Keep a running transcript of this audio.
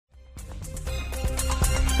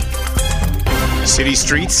city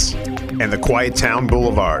streets and the quiet town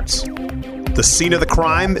boulevards. The scene of the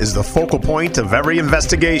crime is the focal point of every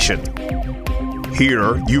investigation.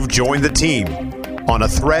 Here, you've joined the team on a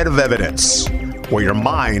thread of evidence, where your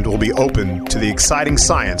mind will be open to the exciting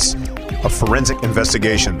science of forensic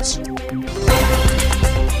investigations.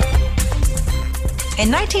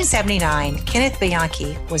 In 1979, Kenneth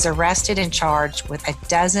Bianchi was arrested and charged with a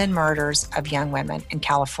dozen murders of young women in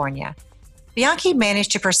California. Bianchi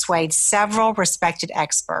managed to persuade several respected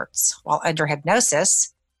experts, while under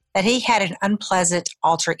hypnosis, that he had an unpleasant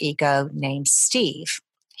alter ego named Steve.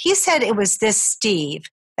 He said it was this Steve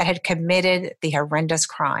that had committed the horrendous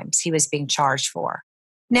crimes he was being charged for.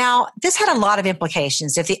 Now, this had a lot of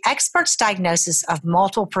implications. If the expert's diagnosis of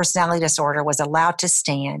multiple personality disorder was allowed to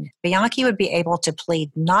stand, Bianchi would be able to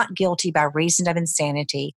plead not guilty by reason of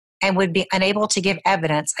insanity and would be unable to give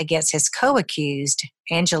evidence against his co-accused,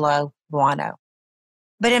 Angelo Buono.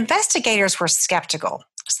 But investigators were skeptical,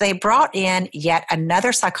 so they brought in yet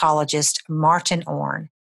another psychologist, Martin Orn,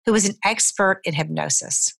 who was an expert in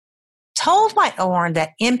hypnosis. Told by Orn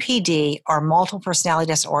that MPD, or multiple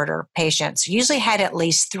personality disorder patients, usually had at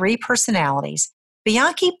least 3 personalities,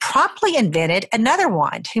 Bianchi promptly invented another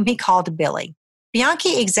one, whom he called Billy.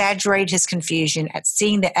 Bianchi exaggerated his confusion at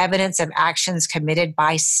seeing the evidence of actions committed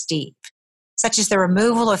by Steve, such as the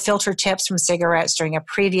removal of filter tips from cigarettes during a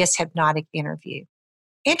previous hypnotic interview.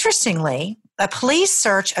 Interestingly, a police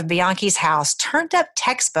search of Bianchi's house turned up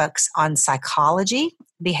textbooks on psychology,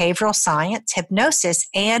 behavioral science, hypnosis,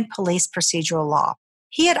 and police procedural law.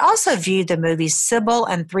 He had also viewed the movies Sybil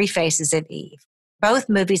and Three Faces of Eve, both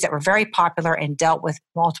movies that were very popular and dealt with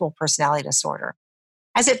multiple personality disorder.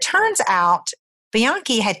 As it turns out,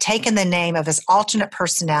 Bianchi had taken the name of his alternate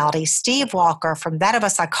personality, Steve Walker, from that of a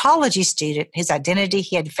psychology student whose identity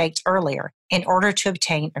he had faked earlier in order to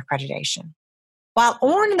obtain accreditation. While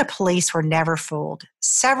Orn and the police were never fooled,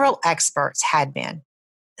 several experts had been.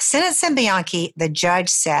 Sentencing Bianchi, the judge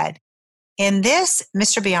said, "In this,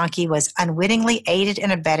 Mr. Bianchi was unwittingly aided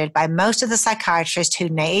and abetted by most of the psychiatrists who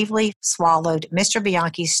naively swallowed Mr.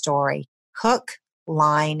 Bianchi's story, hook,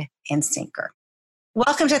 line, and sinker."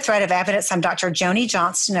 Welcome to Thread of Evidence. I'm Dr. Joni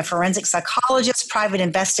Johnston, a forensic psychologist, private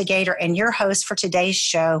investigator, and your host for today's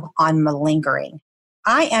show on malingering.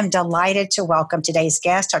 I am delighted to welcome today's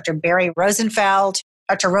guest, Dr. Barry Rosenfeld.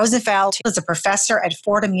 Dr. Rosenfeld is a professor at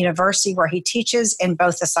Fordham University, where he teaches in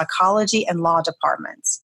both the psychology and law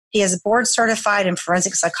departments. He is board certified in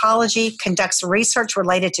forensic psychology, conducts research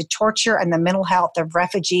related to torture and the mental health of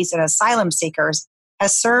refugees and asylum seekers,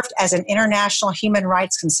 has served as an international human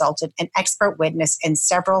rights consultant and expert witness in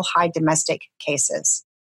several high domestic cases.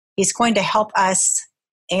 He's going to help us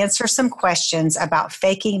answer some questions about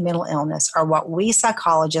faking mental illness, or what we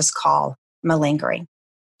psychologists call malingering.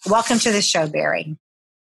 Welcome to the show, Barry.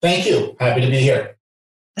 Thank you. Happy to be here.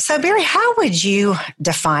 So, Barry, how would you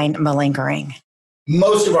define malingering?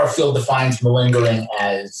 Most of our field defines malingering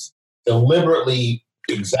as deliberately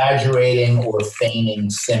exaggerating or feigning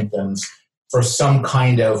symptoms for some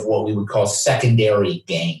kind of what we would call secondary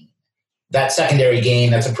gain. That secondary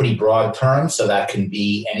gain, that's a pretty broad term, so that can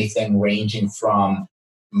be anything ranging from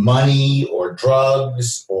money or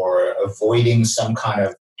drugs or avoiding some kind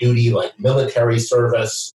of duty like military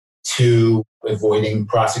service to avoiding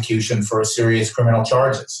prosecution for serious criminal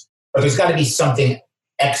charges. But there's got to be something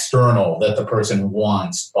external that the person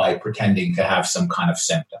wants by pretending to have some kind of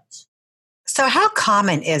symptoms. So how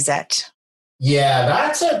common is it? Yeah,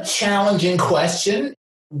 that's a challenging question.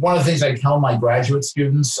 One of the things I tell my graduate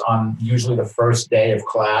students on usually the first day of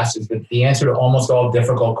class is that the answer to almost all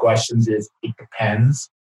difficult questions is it depends.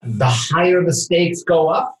 The higher the stakes go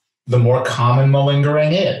up, the more common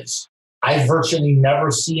malingering is. I virtually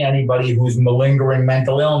never see anybody who's malingering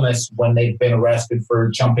mental illness when they've been arrested for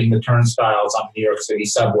jumping the turnstiles on the New York City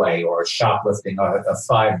subway or shoplifting a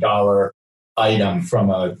 $5 item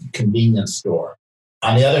from a convenience store.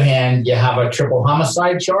 On the other hand, you have a triple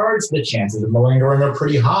homicide charge, the chances of malingering are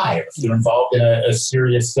pretty high. If you're involved in a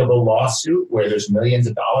serious civil lawsuit where there's millions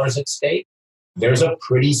of dollars at stake, there's a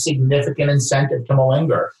pretty significant incentive to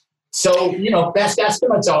malinger. So, best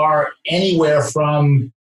estimates are anywhere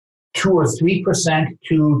from 2 or 3%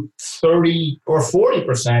 to 30 or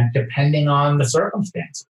 40%, depending on the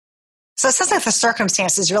circumstances. So it sounds like the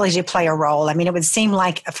circumstances really do play a role. I mean, it would seem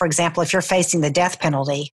like, for example, if you're facing the death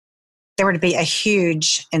penalty, there would be a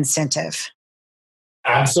huge incentive.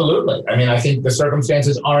 Absolutely. I mean, I think the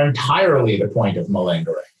circumstances are entirely the point of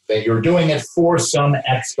malingering, that you're doing it for some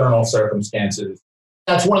external circumstances.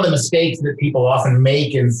 That's one of the mistakes that people often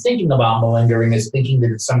make in thinking about malingering, is thinking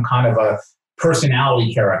that it's some kind of a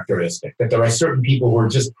personality characteristic, that there are certain people who are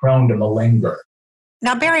just prone to malinger.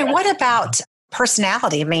 Now, Barry, what about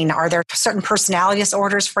personality? I mean, are there certain personality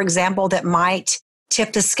disorders, for example, that might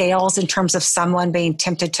tip the scales in terms of someone being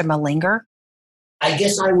tempted to malinger? I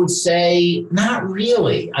guess I would say not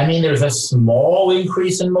really. I mean, there's a small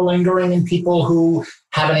increase in malingering in people who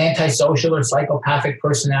have an antisocial or psychopathic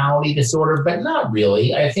personality disorder, but not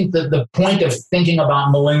really. I think that the point of thinking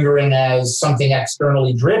about malingering as something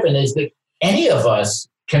externally driven is that any of us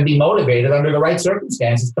can be motivated under the right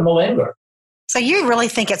circumstances to malinger. So you really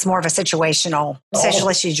think it's more of a situational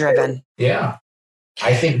issue driven? Yeah.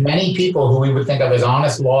 I think many people who we would think of as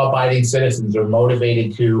honest, law-abiding citizens are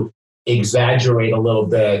motivated to exaggerate a little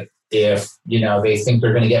bit if, they think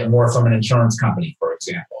they're going to get more from an insurance company, for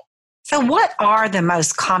example. So what are the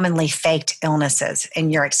most commonly faked illnesses in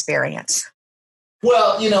your experience?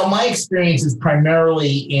 Well, my experience is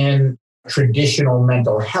primarily in traditional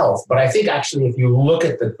mental health. But I think actually if you look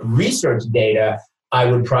at the research data, I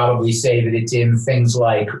would probably say that it's in things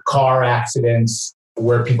like car accidents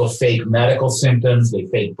where people fake medical symptoms, they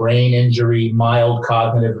fake brain injury, mild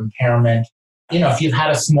cognitive impairment. If you've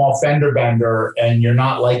had a small fender bender and you're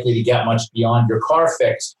not likely to get much beyond your car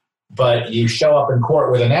fixed, but you show up in court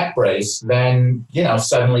with a neck brace, then,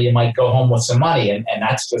 suddenly you might go home with some money. And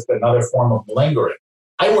that's just another form of malingering.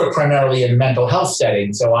 I work primarily in mental health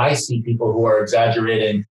settings, so I see people who are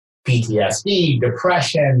exaggerating PTSD,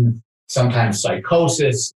 depression, sometimes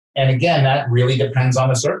psychosis. And again, that really depends on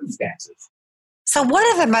the circumstances. So what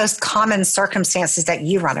are the most common circumstances that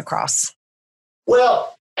you run across?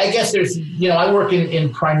 Well, I guess there's, I work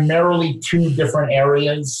in primarily two different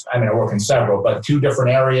areas. I mean, I work in several, but two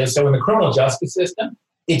different areas. So in the criminal justice system,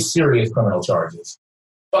 it's serious criminal charges.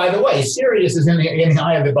 By the way, serious is in the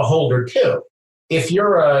eye of the beholder too. If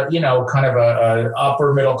you're a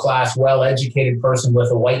upper middle class, well-educated person with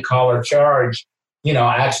a white collar charge,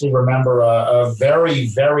 I actually remember a very,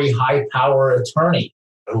 very high power attorney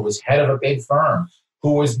who was head of a big firm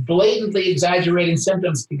who was blatantly exaggerating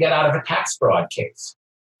symptoms to get out of a tax fraud case.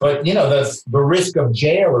 But, the risk of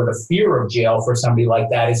jail or the fear of jail for somebody like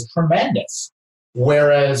that is tremendous.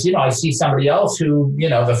 Whereas, I see somebody else who,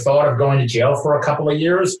 the thought of going to jail for a couple of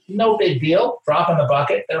years, no big deal, drop in the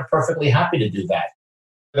bucket. They're perfectly happy to do that.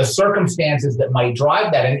 The circumstances that might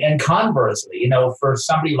drive that, and conversely, for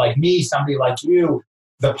somebody like me, somebody like you,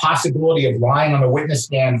 the possibility of lying on the witness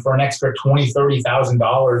stand for an extra $20,000,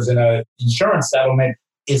 $30,000 in an insurance settlement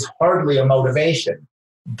is hardly a motivation.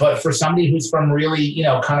 But for somebody who's from really,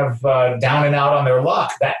 down and out on their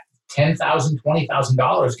luck, that $10,000,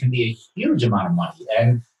 $20,000 can be a huge amount of money.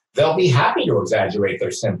 And they'll be happy to exaggerate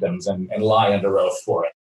their symptoms and lie under oath for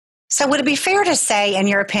it. So would it be fair to say, in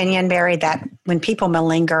your opinion, Barry, that when people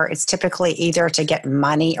malinger, it's typically either to get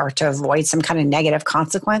money or to avoid some kind of negative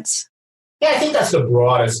consequence? Yeah, I think that's the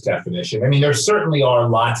broadest definition. I mean, there certainly are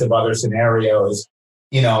lots of other scenarios.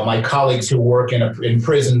 My colleagues who work in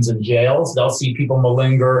prisons and jails, they'll see people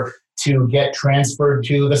malinger to get transferred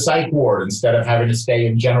to the psych ward instead of having to stay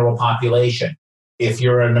in general population. If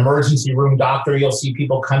you're an emergency room doctor, you'll see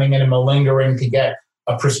people coming in and malingering to get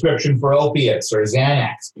a prescription for opiates or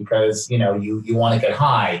Xanax because, you want to get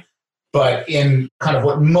high. But in kind of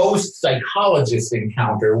what most psychologists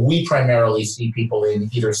encounter, we primarily see people in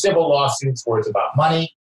either civil lawsuits where it's about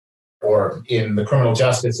money, or in the criminal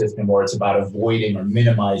justice system where it's about avoiding or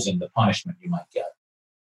minimizing the punishment you might get.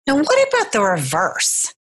 Now, what about the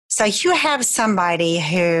reverse? So you have somebody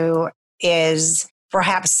who is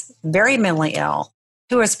perhaps very mentally ill,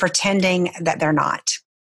 who is pretending that they're not.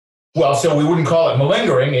 Well, so we wouldn't call it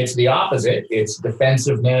malingering. It's the opposite. It's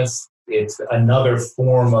defensiveness. It's another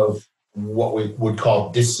form of what we would call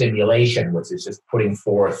dissimulation, which is just putting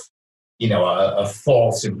forth, a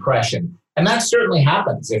false impression. And that certainly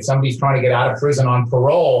happens. If somebody's trying to get out of prison on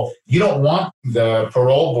parole, you don't want the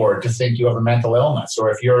parole board to think you have a mental illness. Or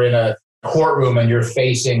if you're in a courtroom and you're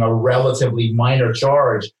facing a relatively minor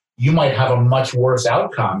charge, you might have a much worse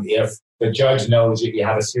outcome if the judge knows that you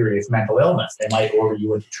have a serious mental illness. They might order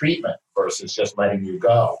you into treatment versus just letting you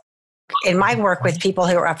go. In my work with people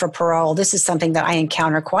who are up for parole, this is something that I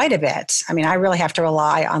encounter quite a bit. I mean, I really have to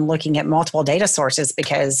rely on looking at multiple data sources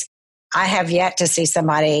because I have yet to see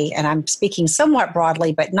somebody, and I'm speaking somewhat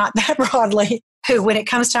broadly, but not that broadly, who when it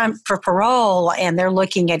comes time for parole and they're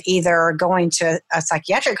looking at either going to a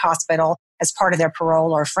psychiatric hospital as part of their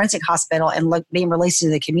parole or a forensic hospital and being released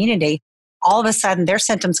into the community, all of a sudden their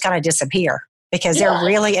symptoms kind of disappear because they're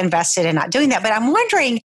really invested in not doing that. But I'm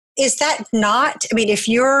wondering, is that not, if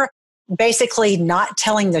you're basically not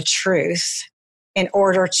telling the truth in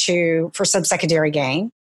order for some secondary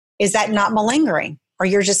gain, is that not malingering? Or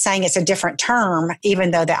you're just saying it's a different term, even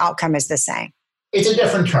though the outcome is the same? It's a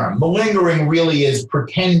different term. Malingering really is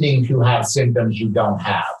pretending to have symptoms you don't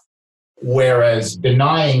have. Whereas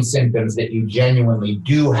denying symptoms that you genuinely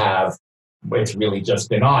do have, it's really just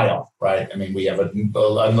denial, right? I mean, we have a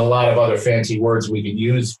lot of other fancy words we can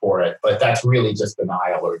use for it, but that's really just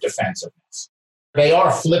denial or defensiveness. They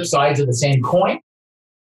are flip sides of the same coin.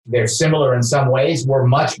 They're similar in some ways. We're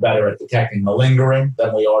much better at detecting malingering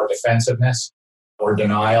than we are defensiveness or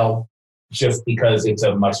denial, just because it's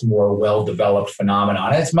a much more well-developed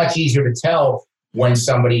phenomenon. And it's much easier to tell when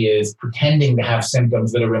somebody is pretending to have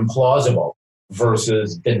symptoms that are implausible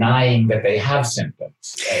versus denying that they have symptoms.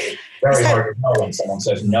 It's very hard to know when someone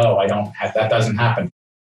says, no, I don't have, that doesn't happen.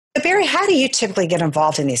 But Barry, how do you typically get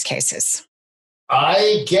involved in these cases?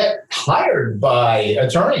 I get hired by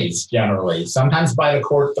attorneys generally, sometimes by the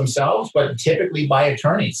court themselves, but typically by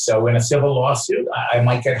attorneys. So in a civil lawsuit, I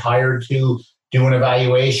might get hired to do an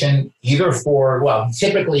evaluation either for, well,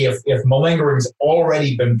 typically if malingering's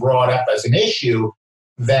already been brought up as an issue,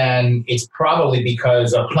 then it's probably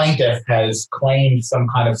because a plaintiff has claimed some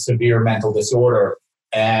kind of severe mental disorder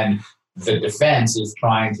and the defense is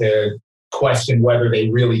trying to question whether they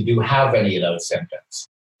really do have any of those symptoms.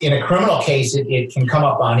 In a criminal case, it can come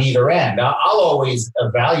up on either end. I'll always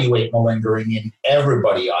evaluate malingering in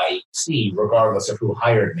everybody I see, regardless of who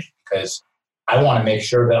hired me, because I want to make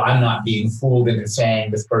sure that I'm not being fooled into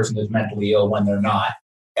saying this person is mentally ill when they're not.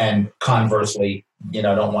 And conversely,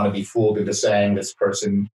 don't want to be fooled into saying this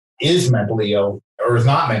person is mentally ill or is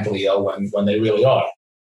not mentally ill when they really are.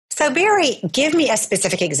 So Barry, give me a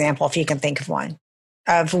specific example, if you can think of one,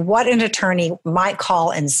 of what an attorney might call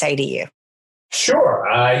and say to you. Sure.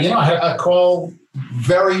 I had a call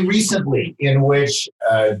very recently in which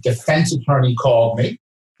a defense attorney called me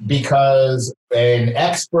because an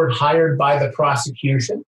expert hired by the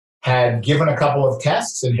prosecution had given a couple of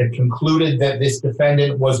tests and had concluded that this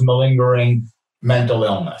defendant was malingering mental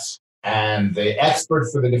illness. And the expert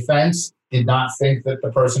for the defense did not think that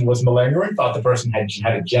the person was malingering, thought the person had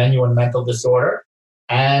a genuine mental disorder.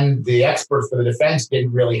 And the expert for the defense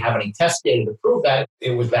didn't really have any test data to prove that.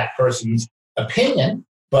 It was that person's opinion,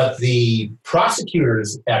 but the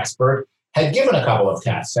prosecutor's expert had given a couple of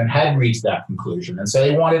tests and had reached that conclusion. And so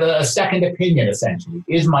they wanted a second opinion, essentially.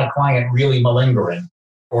 Is my client really malingering?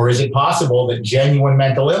 Or is it possible that genuine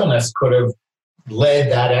mental illness could have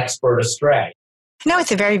led that expert astray? At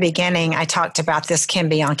the very beginning, I talked about this Kim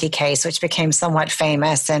Bianchi case, which became somewhat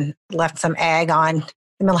famous and left some egg on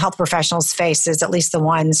the mental health professionals' faces, at least the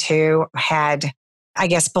ones who had, I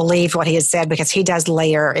guess, believed what he had said, because he does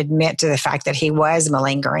later admit to the fact that he was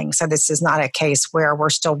malingering. So this is not a case where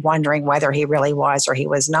we're still wondering whether he really was or he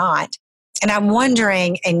was not. And I'm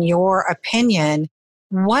wondering, in your opinion,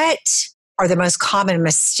 what are the most common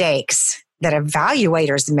mistakes that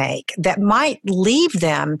evaluators make that might leave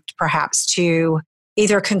them perhaps to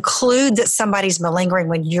either conclude that somebody's malingering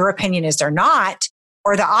when your opinion is they're not,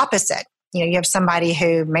 or the opposite? You have somebody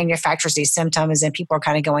who manufactures these symptoms and people are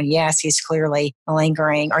kind of going, yes, he's clearly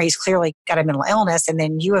malingering or he's clearly got a mental illness. And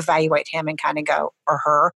then you evaluate him and kind of go, or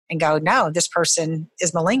her, and go, no, this person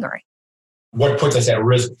is malingering. What puts us at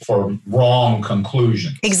risk for wrong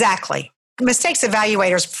conclusion? Exactly. Mistakes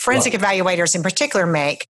evaluators, forensic evaluators in particular,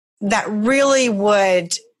 make that really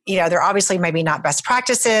would, they're obviously maybe not best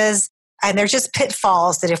practices. And they're just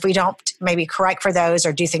pitfalls that if we don't maybe correct for those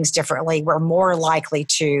or do things differently, we're more likely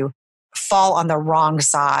to fall on the wrong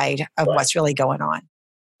side of what's really going on.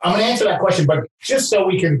 I'm going to answer that question, but just so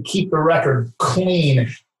we can keep the record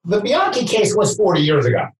clean, the Bianchi case was 40 years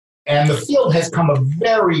ago, and the field has come a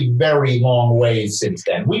very, very long ways since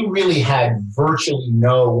then. We really had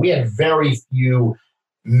we had very few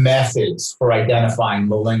methods for identifying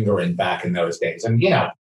malingering back in those days. And,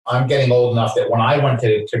 I'm getting old enough that when I went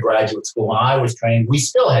to graduate school and I was trained, we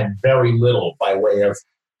still had very little by way of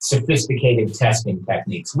sophisticated testing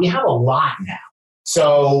techniques. We have a lot now.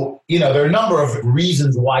 So, there are a number of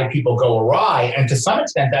reasons why people go awry. And to some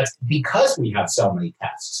extent, that's because we have so many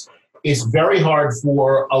tests. It's very hard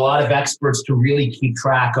for a lot of experts to really keep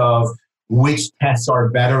track of which tests are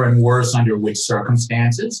better and worse under which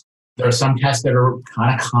circumstances. There are some tests that are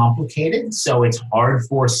kind of complicated. So it's hard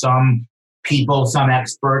for some people, some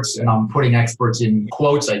experts, and I'm putting experts in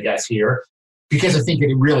quotes, I guess, here, because I think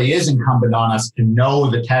it really is incumbent on us to know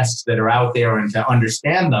the tests that are out there and to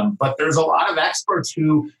understand them. But there's a lot of experts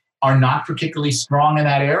who are not particularly strong in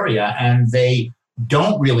that area, and they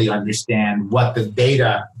don't really understand what the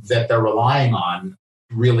data that they're relying on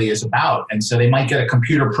really is about. And so they might get a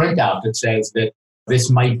computer printout that says that this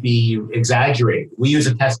might be exaggerated. We use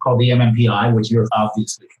a test called the MMPI, which you're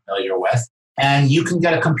obviously familiar with. And you can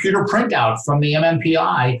get a computer printout from the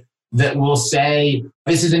MMPI that will say,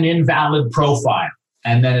 this is an invalid profile.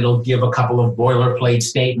 and then it'll give a couple of boilerplate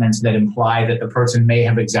statements that imply that the person may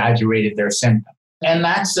have exaggerated their symptoms. And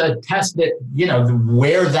that's a test that,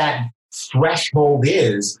 where that threshold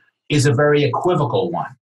is a very equivocal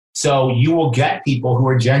one. So you will get people who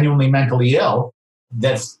are genuinely mentally ill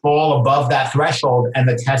that fall above that threshold, and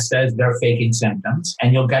the test says they're faking symptoms.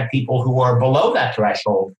 And you'll get people who are below that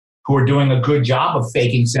threshold who are doing a good job of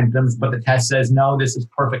faking symptoms, but the test says, no, this is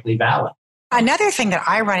perfectly valid. Another thing that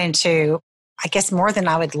I run into, I guess more than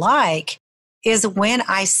I would like, is when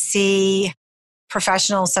I see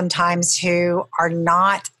professionals sometimes who are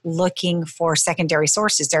not looking for secondary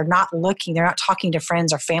sources. They're not talking to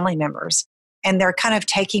friends or family members, and they're kind of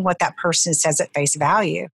taking what that person says at face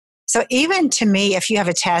value. So even to me, if you have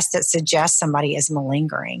a test that suggests somebody is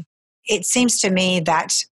malingering, it seems to me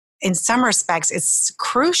that in some respects, it's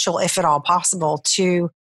crucial, if at all possible,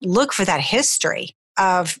 to look for that history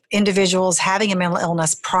of individuals having a mental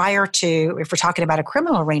illness prior to, if we're talking about a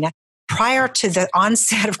criminal arena, prior to the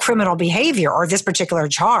onset of criminal behavior or this particular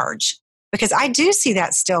charge. Because I do see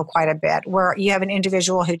that still quite a bit, where you have an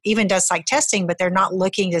individual who even does psych testing, but they're not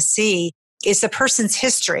looking to see is the person's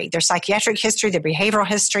history, their psychiatric history, their behavioral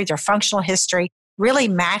history, their functional history, really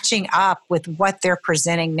matching up with what they're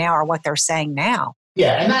presenting now or what they're saying now.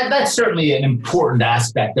 Yeah, and that's certainly an important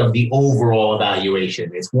aspect of the overall evaluation.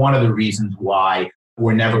 It's one of the reasons why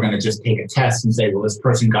we're never going to just take a test and say, well, this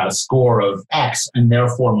person got a score of X, and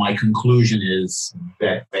therefore my conclusion is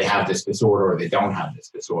that they have this disorder or they don't have this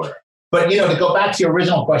disorder. But, to go back to your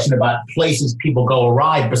original question about places people go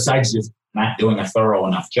awry, besides just not doing a thorough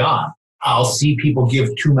enough job, I'll see people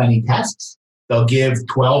give too many tests. They'll give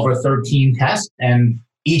 12 or 13 tests, and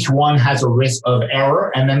each one has a risk of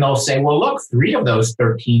error. And then they'll say, well, look, 3 of those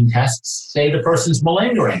 13 tests say the person's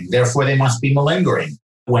malingering, therefore they must be malingering.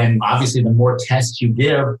 When obviously the more tests you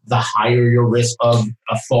give, the higher your risk of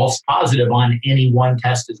a false positive on any one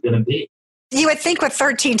test is going to be. You would think with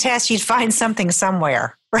 13 tests, you'd find something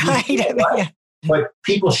somewhere, right? Yeah, but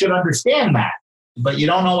people should understand that. But you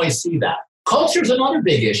don't always see that. Culture is another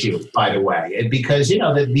big issue, by the way, because,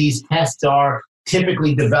 that these tests are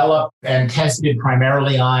typically developed and tested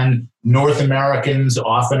primarily on North Americans,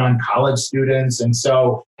 often on college students. And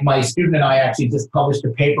so my student and I actually just published a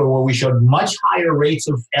paper where we showed much higher rates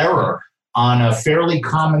of error on a fairly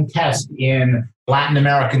common test in Latin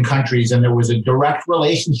American countries. And there was a direct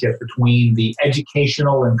relationship between the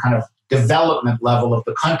educational and kind of development level of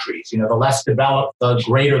the countries. The less developed, the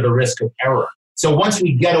greater the risk of error. So once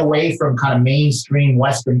we get away from kind of mainstream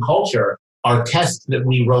Western culture, our tests that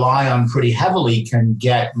we rely on pretty heavily can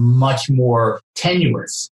get much more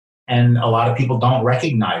tenuous. And a lot of people don't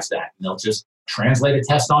recognize that. They'll just translate a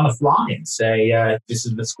test on the fly and say, this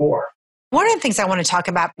is the score. One of the things I want to talk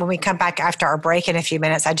about when we come back after our break in a few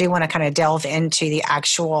minutes, I do want to kind of delve into the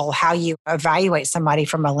actual how you evaluate somebody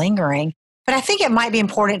for malingering. But I think it might be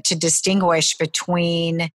important to distinguish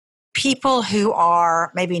between people who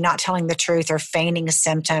are maybe not telling the truth or feigning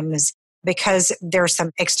symptoms because there's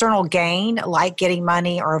some external gain, like getting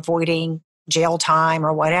money or avoiding jail time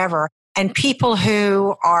or whatever, and people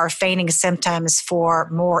who are feigning symptoms for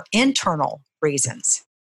more internal reasons.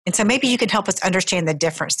 And so maybe you can help us understand the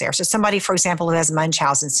difference there. So somebody, for example, who has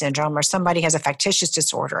Munchausen syndrome or somebody has a factitious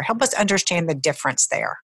disorder, help us understand the difference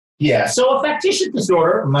there. Yeah, so a factitious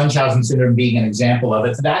disorder, Munchausen syndrome being an example of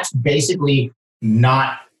it, that's basically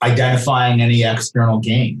not identifying any external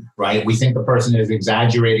gain, right? We think the person is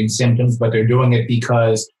exaggerating symptoms, but they're doing it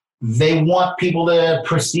because they want people to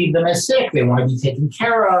perceive them as sick. They want to be taken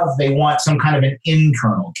care of. They want some kind of an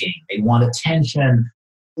internal gain. They want attention.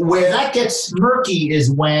 Where that gets murky is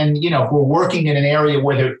when, if we're working in an area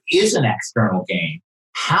where there is an external gain,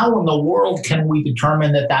 how in the world can we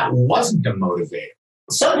determine that that wasn't a motivator?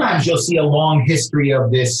 Sometimes you'll see a long history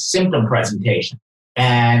of this symptom presentation,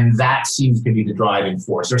 and that seems to be the driving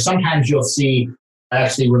force. Or sometimes you'll see, I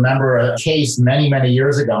actually remember a case many, many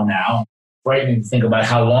years ago now, frightening to think about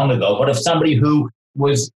how long ago, but of somebody who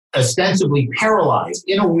was ostensibly paralyzed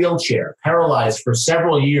in a wheelchair, paralyzed for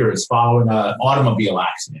several years following an automobile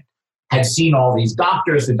accident, had seen all these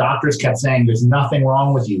doctors. The doctors kept saying, there's nothing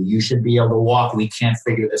wrong with you. You should be able to walk. We can't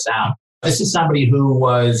figure this out. This is somebody who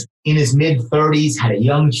was in his mid-30s, had a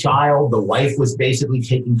young child. The wife was basically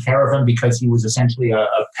taking care of him because he was essentially a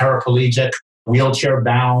paraplegic,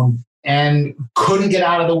 wheelchair-bound, and couldn't get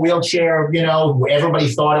out of the wheelchair. Everybody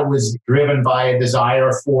thought it was driven by a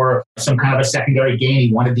desire for some kind of a secondary gain.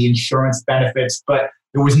 He wanted the insurance benefits, but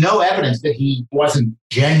there was no evidence that he wasn't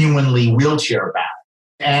genuinely wheelchair-bound.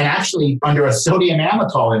 And actually, under a sodium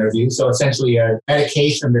amytal interview, so essentially a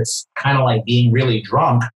medication that's kind of like being really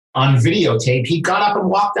drunk, on videotape, he got up and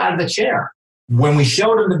walked out of the chair. When we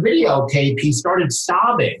showed him the videotape, he started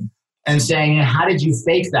sobbing and saying, how did you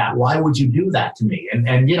fake that? Why would you do that to me? And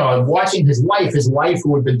watching his wife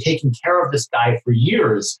who had been taking care of this guy for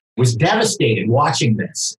years, was devastated watching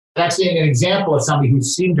this. That's an example of somebody who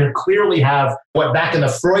seemed to clearly have what back in the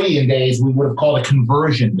Freudian days we would have called a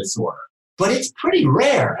conversion disorder. But it's pretty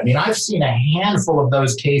rare. I mean, I've seen a handful of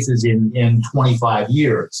those cases in 25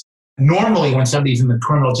 years. Normally, when somebody's in the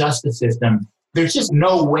criminal justice system, there's just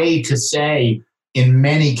no way to say in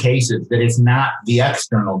many cases that it's not the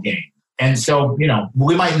external gain. And so,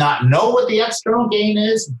 we might not know what the external gain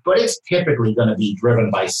is, but it's typically going to be driven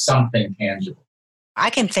by something tangible. I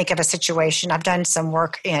can think of a situation. I've done some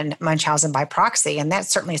work in Munchausen by proxy, and that's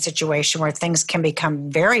certainly a situation where things can become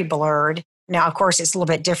very blurred. Now, of course, it's a little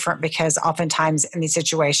bit different because oftentimes in these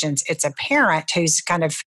situations, it's a parent who's kind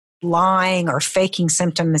of lying or faking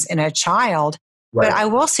symptoms in a child. Right. But I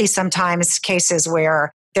will see sometimes cases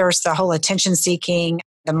where there's the whole attention seeking,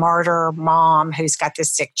 the martyr mom who's got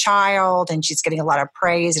this sick child and she's getting a lot of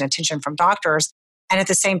praise and attention from doctors. And at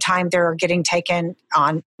the same time, they're getting taken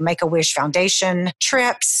on Make-A-Wish Foundation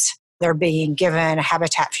trips. They're being given a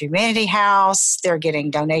Habitat for Humanity house. They're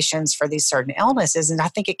getting donations for these certain illnesses. And I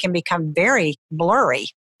think it can become very blurry.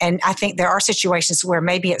 And I think there are situations where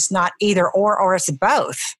maybe it's not either or it's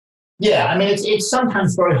both. Yeah, I mean, it's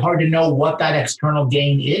sometimes very hard to know what that external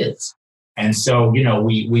gain is. And so,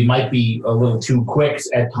 we might be a little too quick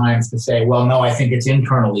at times to say, well, no, I think it's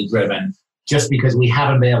internally driven, just because we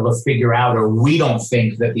haven't been able to figure out, or we don't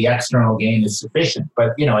think that the external gain is sufficient.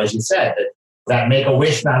 But, as you said, that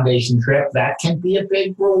Make-A-Wish Foundation trip, that can be a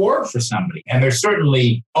big reward for somebody. And there's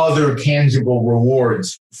certainly other tangible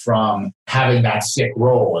rewards from having that sick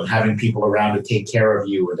role and having people around to take care of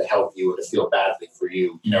you or to help you or to feel badly for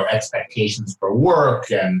you. Expectations for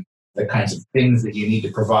work and the kinds of things that you need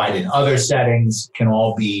to provide in other settings can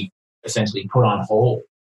all be essentially put on hold.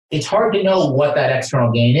 It's hard to know what that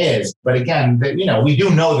external gain is, but again, we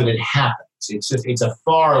do know that it happens. It's a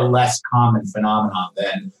far less common phenomenon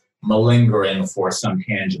than malingering for some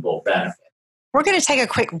tangible benefit. We're going to take a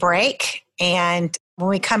quick break, and when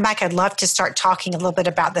we come back, I'd love to start talking a little bit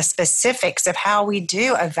about the specifics of how we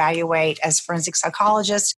do evaluate as forensic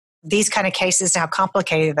psychologists these kind of cases and how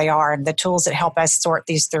complicated they are and the tools that help us sort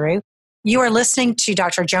these through. You are listening to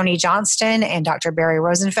Dr. Joni Johnston and Dr. Barry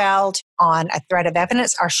Rosenfeld on A Thread of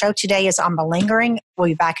Evidence. Our show today is on malingering. We'll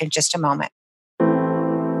be back in just a moment.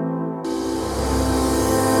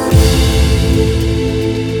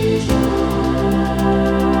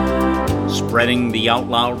 Spreading the out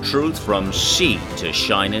loud truth from sea to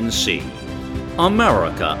shining sea.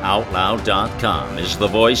 AmericaOutloud.com is the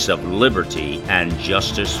voice of liberty and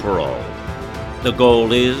justice for all. The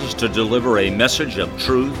goal is to deliver a message of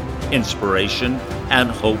truth, inspiration, and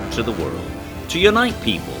hope to the world, to unite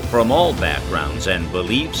people from all backgrounds and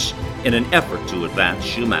beliefs in an effort to advance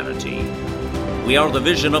humanity. We are the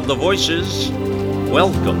vision of the voices.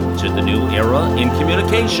 Welcome to the new era in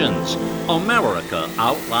communications, America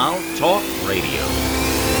Out Loud Talk Radio.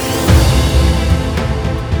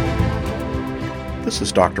 This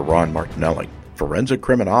is Dr. Ron Martinelli, forensic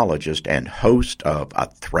criminologist and host of A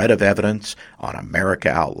Thread of Evidence on America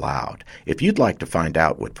Out Loud. If you'd like to find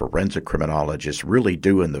out what forensic criminologists really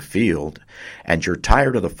do in the field, and you're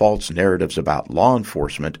tired of the false narratives about law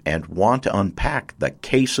enforcement and want to unpack the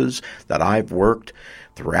cases that I've worked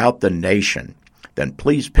throughout the nation, then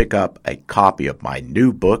please pick up a copy of my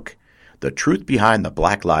new book, The Truth Behind the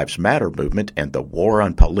Black Lives Matter Movement and the War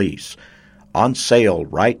on Police, on sale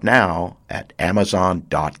right now at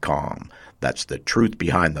Amazon.com. That's The Truth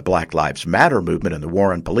Behind the Black Lives Matter Movement and the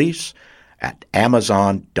War on Police at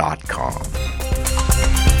Amazon.com.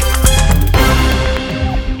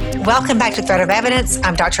 Welcome back to Thread of Evidence.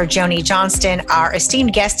 I'm Dr. Joni Johnston. Our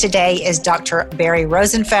esteemed guest today is Dr. Barry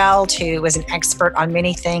Rosenfeld, who is an expert on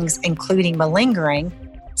many things, including malingering.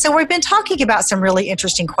 So we've been talking about some really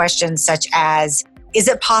interesting questions, such as, is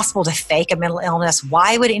it possible to fake a mental illness?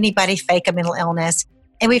 Why would anybody fake a mental illness?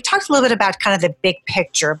 And we've talked a little bit about kind of the big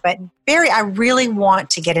picture, but Barry, I really want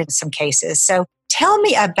to get into some cases. So tell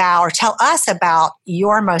us about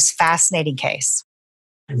your most fascinating case.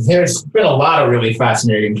 There's been a lot of really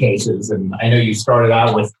fascinating cases, and I know you started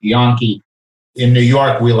out with Bianchi. In New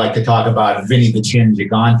York, we like to talk about Vinny the Chin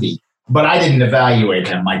Gigante, but I didn't evaluate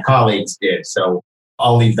him. My colleagues did, so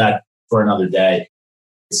I'll leave that for another day.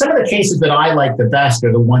 Some of the cases that I like the best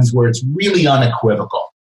are the ones where it's really unequivocal.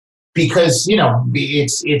 Because,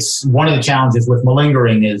 it's one of the challenges with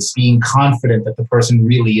malingering is being confident that the person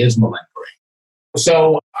really is malingering.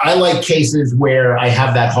 So I like cases where I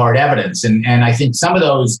have that hard evidence. And I think some of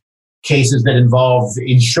those cases that involve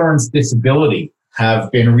insurance disability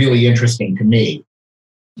have been really interesting to me.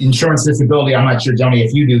 Insurance disability, I'm not sure, Joni,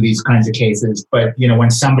 if you do these kinds of cases, but when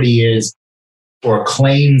somebody is or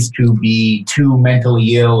claims to be too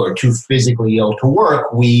mentally ill or too physically ill to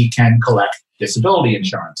work, we can collect disability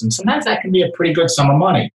insurance. And sometimes that can be a pretty good sum of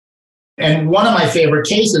money. And one of my favorite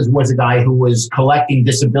cases was a guy who was collecting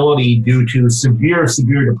disability due to severe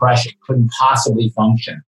depression, couldn't possibly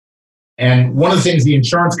function. And one of the things the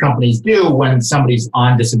insurance companies do when somebody's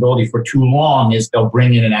on disability for too long is they'll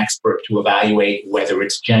bring in an expert to evaluate whether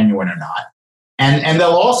it's genuine or not. And they'll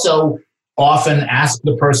also often ask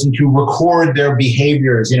the person to record their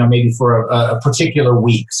behaviors, maybe for a particular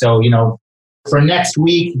week. So, for next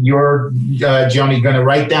week, you're, Joni, going to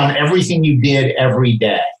write down everything you did every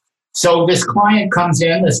day. So this client comes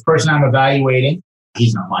in, this person I'm evaluating,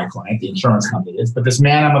 he's not my client, the insurance company is, but this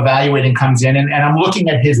man I'm evaluating comes in and I'm looking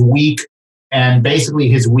at his week, and basically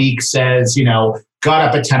his week says, got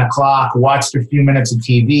up at 10 o'clock, watched a few minutes of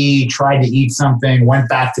TV, tried to eat something, went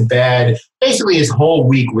back to bed. Basically his whole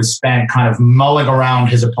week was spent kind of mulling around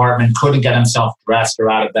his apartment, couldn't get himself dressed or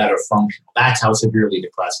out of bed or functional. That's how severely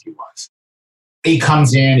depressed he was. He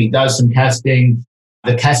comes in, he does some testing.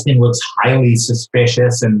 The testing looks highly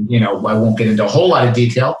suspicious, and I won't get into a whole lot of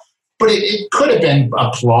detail, but it could have been a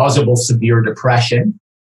plausible severe depression,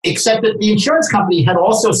 except that the insurance company had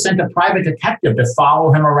also sent a private detective to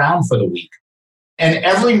follow him around for the week. And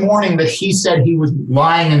every morning that he said he was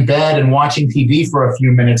lying in bed and watching TV for a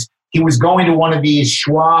few minutes, he was going to one of these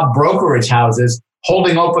Schwab brokerage houses,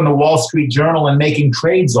 holding open the Wall Street Journal and making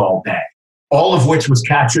trades all day, all of which was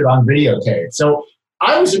captured on videotape. So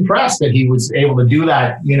I was impressed that he was able to do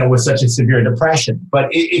that, with such a severe depression. But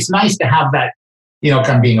it's nice to have that,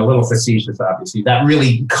 kind of being a little facetious, obviously, that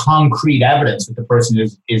really concrete evidence that the person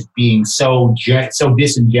is being so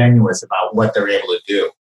disingenuous about what they're able to do.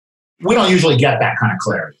 We don't usually get that kind of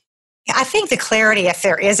clarity. I think the clarity, if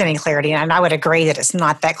there is any clarity, and I would agree that it's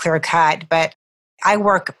not that clear cut, but I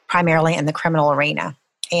work primarily in the criminal arena.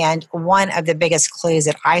 And one of the biggest clues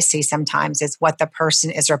that I see sometimes is what the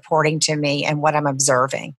person is reporting to me and what I'm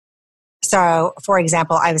observing. So, for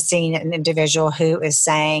example, I've seen an individual who is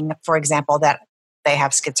saying, for example, that they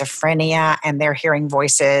have schizophrenia and they're hearing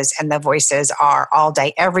voices, and the voices are all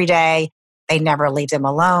day, every day. They never leave them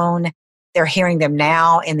alone. They're hearing them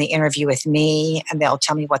now in the interview with me, and they'll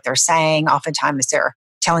tell me what they're saying. Oftentimes they're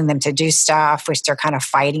telling them to do stuff, which they're kind of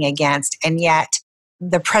fighting against. And yet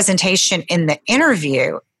the presentation in the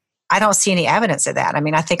interview, I don't see any evidence of that. I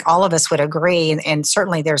mean, I think all of us would agree, and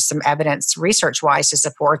certainly there's some evidence research-wise to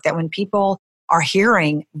support that when people are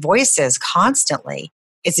hearing voices constantly,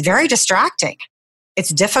 it's very distracting. It's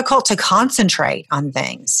difficult to concentrate on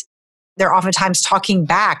things. They're oftentimes talking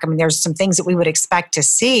back. I mean, there's some things that we would expect to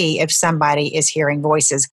see if somebody is hearing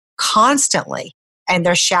voices constantly and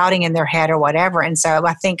they're shouting in their head or whatever. And so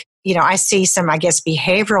I think, I see some,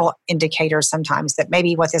 behavioral indicators sometimes that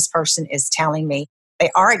maybe what this person is telling me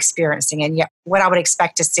they are experiencing. And yet what I would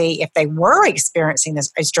expect to see if they were experiencing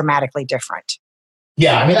this is dramatically different.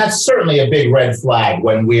 Yeah, I mean, that's certainly a big red flag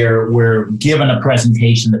when we're given a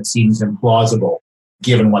presentation that seems implausible,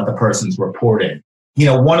 given what the person's reported.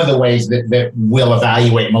 One of the ways that we'll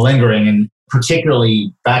evaluate malingering, and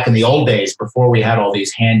particularly back in the old days before we had all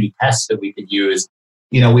these handy tests that we could use,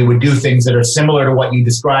 we would do things that are similar to what you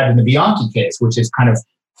described in the Bianchi case, which is kind of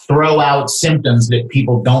throw out symptoms that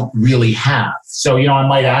people don't really have. So, I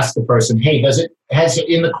might ask the person, hey, has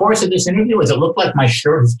in the course of this interview, does it look like my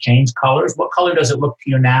shirt has changed colors? What color does it look to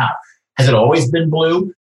you now? Has it always been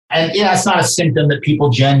blue? And it's not a symptom that people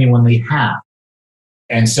genuinely have.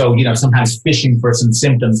 And so, sometimes fishing for some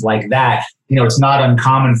symptoms like that, it's not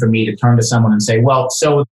uncommon for me to turn to someone and say, well,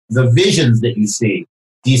 so the visions that you see,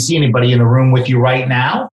 do you see anybody in the room with you right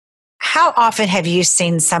now? How often have you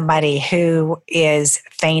seen somebody who is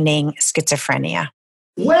feigning schizophrenia?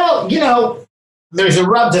 Well, there's a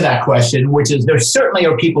rub to that question, which is there certainly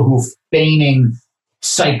are people who are feigning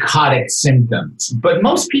psychotic symptoms, but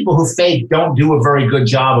most people who fake don't do a very good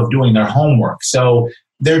job of doing their homework. So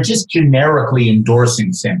they're just generically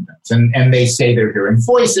endorsing symptoms. And they say they're hearing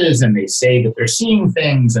voices, and they say that they're seeing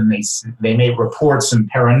things, and they may report some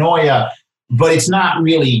paranoia, but it's not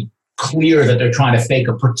really clear that they're trying to fake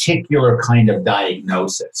a particular kind of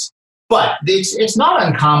diagnosis. But it's not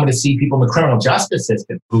uncommon to see people in the criminal justice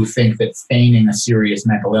system who think that feigning a serious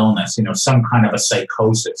mental illness, some kind of a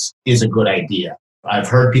psychosis, is a good idea. I've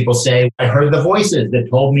heard people say, I heard the voices that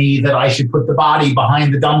told me that I should put the body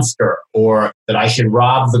behind the dumpster, or that I should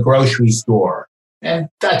rob the grocery store. And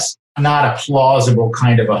that's not a plausible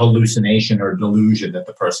kind of a hallucination or delusion that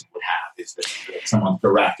the person would have, is that someone's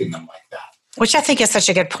directing them like that. Which I think is such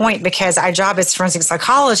a good point, because our job as forensic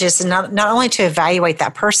psychologists is not only to evaluate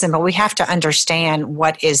that person, but we have to understand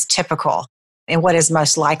what is typical and what is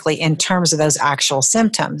most likely in terms of those actual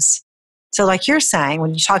symptoms. So like you're saying,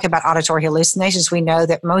 when you talk about auditory hallucinations, we know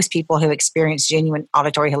that most people who experience genuine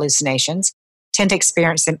auditory hallucinations tend to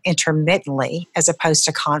experience them intermittently as opposed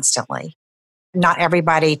to constantly. Not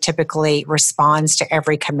everybody typically responds to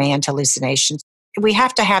every command to hallucinations. We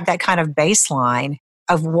have to have that kind of baseline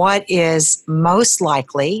of what is most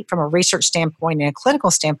likely from a research standpoint and a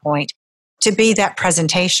clinical standpoint to be that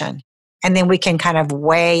presentation. And then we can kind of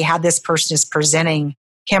weigh how this person is presenting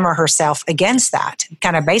him or herself against that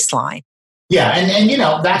kind of baseline. Yeah, and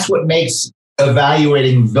that's what makes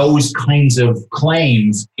evaluating those kinds of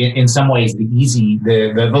claims in some ways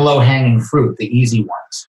the low-hanging fruit, the easy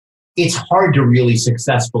ones. It's hard to really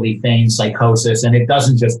successfully feign psychosis, and it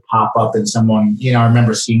doesn't just pop up in someone. I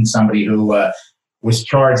remember seeing somebody who was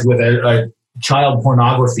charged with a child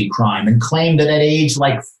pornography crime and claimed that at age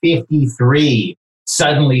like 53,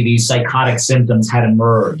 suddenly these psychotic symptoms had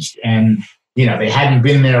emerged. And, they hadn't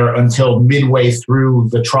been there until midway through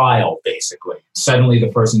the trial, basically. Suddenly the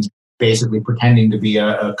person's basically pretending to be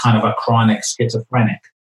a kind of a chronic schizophrenic.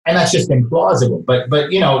 And that's just implausible. But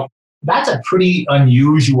that's a pretty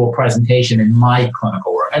unusual presentation in my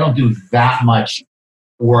clinical work. I don't do that much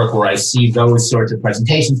work where I see those sorts of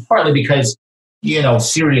presentations, partly because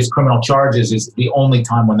serious criminal charges is the only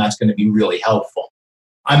time when that's going to be really helpful.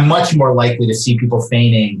 I'm much more likely to see people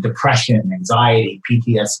feigning depression, anxiety,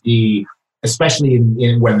 PTSD, especially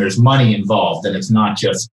when there's money involved and it's not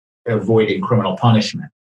just avoiding criminal punishment.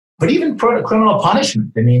 But even criminal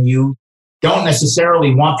punishment, you don't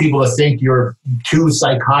necessarily want people to think you're too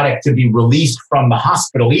psychotic to be released from the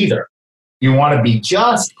hospital either. You want to be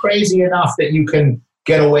just crazy enough that you can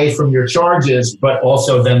get away from your charges, but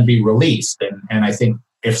also then be released. And I think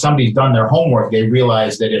if somebody's done their homework, they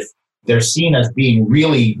realize that if they're seen as being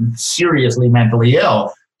really seriously mentally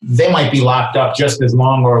ill, they might be locked up just as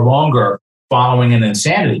long or longer following an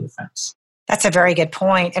insanity defense. That's a very good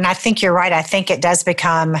point. And I think you're right. I think it does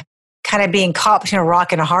become kind of being caught between a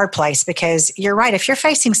rock and a hard place, because you're right. If you're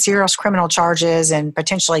facing serious criminal charges and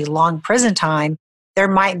potentially long prison time, there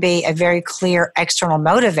might be a very clear external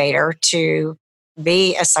motivator to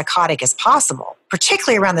be as psychotic as possible,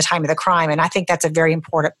 particularly around the time of the crime. And I think that's a very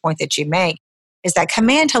important point that you make, is that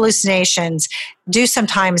command hallucinations do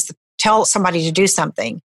sometimes tell somebody to do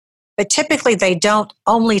something, but typically they don't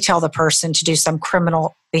only tell the person to do some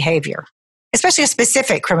criminal behavior, especially a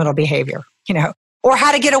specific criminal behavior, or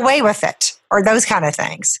how to get away with it, or those kind of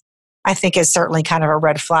things. I think is certainly kind of a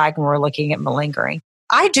red flag when we're looking at malingering.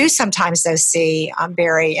 I do sometimes, though, see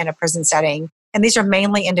Barry in a prison setting, and these are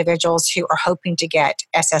mainly individuals who are hoping to get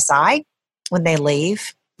SSI when they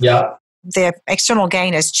leave. Yeah. The external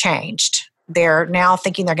gain has changed. They're now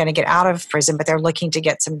thinking they're going to get out of prison, but they're looking to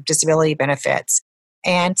get some disability benefits.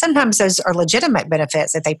 And sometimes those are legitimate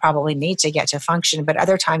benefits that they probably need to get to function. But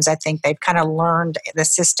other times I think they've kind of learned the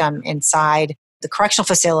system inside the correctional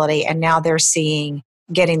facility, and now they're seeing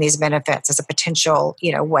getting these benefits as a potential,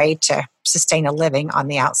 way to sustain a living on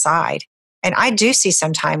the outside. And I do see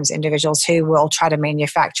sometimes individuals who will try to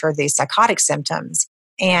manufacture these psychotic symptoms.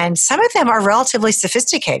 And some of them are relatively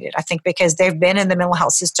sophisticated, I think, because they've been in the mental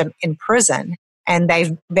health system in prison, and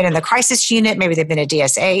they've been in the crisis unit. Maybe they've been at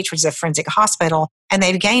DSH, which is a forensic hospital, and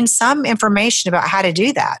they've gained some information about how to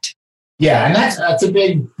do that. Yeah, and that's a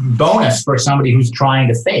big bonus for somebody who's trying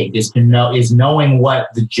to fake, is knowing what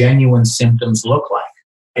the genuine symptoms look like.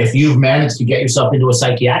 If you've managed to get yourself into a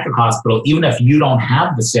psychiatric hospital, even if you don't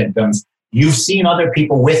have the symptoms, you've seen other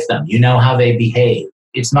people with them. You know how they behave.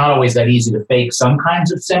 It's not always that easy to fake some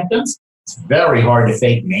kinds of symptoms. It's very hard to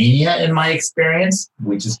fake mania, in my experience.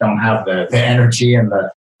 We just don't have the energy and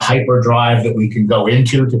the hyperdrive that we can go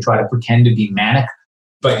into to try to pretend to be manic.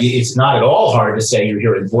 But it's not at all hard to say you're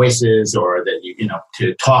hearing voices, or that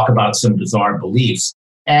to talk about some bizarre beliefs.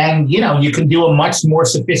 And, you can do a much more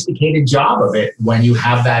sophisticated job of it when you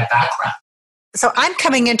have that background. So I'm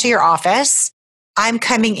coming into your office. I'm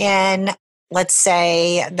coming in, let's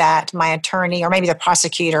say that my attorney or maybe the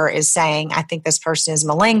prosecutor is saying, I think this person is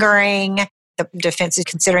malingering. The defense is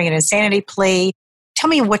considering an insanity plea. Tell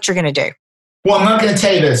me what you're going to do. Well, I'm not going to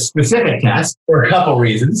tell you the specific test for a couple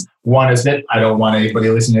reasons. One is that I don't want anybody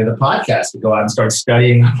listening to the podcast to go out and start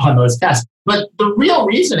studying up on those tests. But the real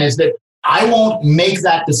reason is that I won't make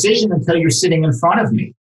that decision until you're sitting in front of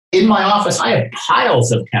me. In my office, I have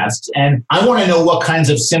piles of tests, and I want to know what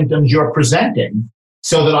kinds of symptoms you're presenting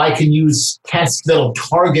so that I can use tests that'll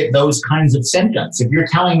target those kinds of symptoms. If you're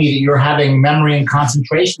telling me that you're having memory and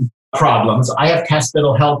concentration problems, I have tests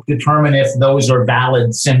that'll help determine if those are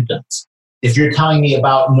valid symptoms. If you're telling me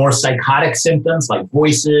about more psychotic symptoms like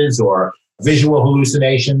voices or visual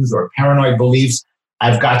hallucinations or paranoid beliefs,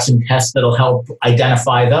 I've got some tests that'll help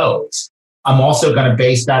identify those. I'm also going to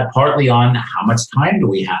base that partly on how much time do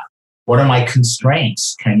we have? What are my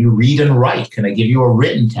constraints? Can you read and write? Can I give you a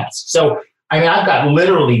written test? So, I've got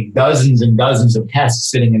literally dozens and dozens of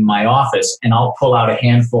tests sitting in my office, and I'll pull out a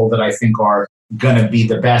handful that I think are going to be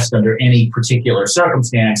the best under any particular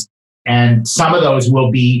circumstance. And some of those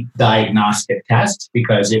will be diagnostic tests,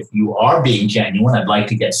 because if you are being genuine, I'd like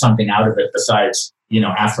to get something out of it besides,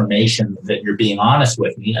 affirmation that you're being honest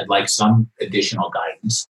with me. I'd like some additional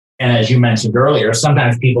guidance. And as you mentioned earlier,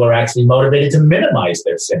 sometimes people are actually motivated to minimize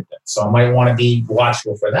their symptoms. So I might want to be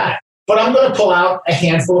watchful for that. But I'm going to pull out a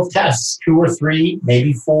handful of tests, 2 or 3,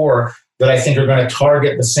 maybe 4, that I think are going to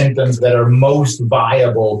target the symptoms that are most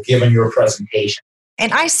viable given your presentation.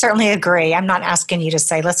 And I certainly agree. I'm not asking you to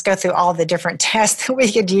say, let's go through all the different tests that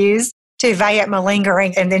we could use to evaluate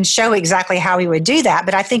malingering and then show exactly how we would do that.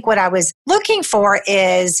 But I think what I was looking for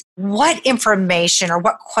is what information or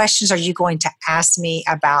what questions are you going to ask me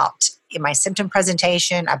about in my symptom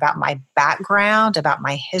presentation, about my background, about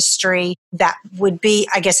my history, that would be,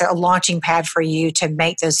 I guess, a launching pad for you to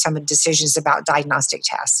make some decisions about diagnostic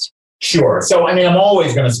tests. Sure. So, I'm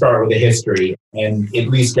always going to start with the history and at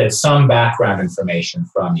least get some background information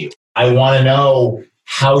from you. I want to know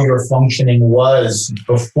how your functioning was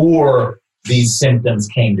before these symptoms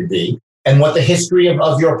came to be and what the history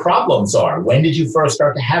of your problems are. When did you first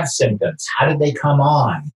start to have symptoms? How did they come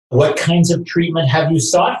on? What kinds of treatment have you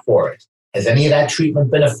sought for it? Has any of that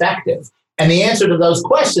treatment been effective? And the answer to those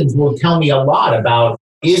questions will tell me a lot about,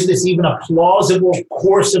 is this even a plausible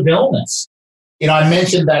course of illness? I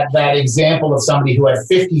mentioned that example of somebody who at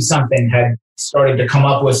 50-something had started to come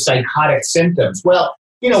up with psychotic symptoms. Well,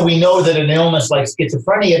 we know that an illness like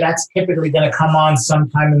schizophrenia, that's typically going to come on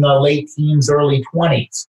sometime in the late teens, early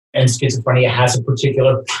 20s. And schizophrenia has a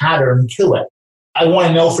particular pattern to it. I want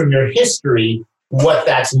to know from your history what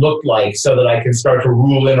that's looked like so that I can start to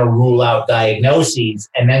rule in or rule out diagnoses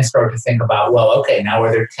and then start to think about, well, okay, now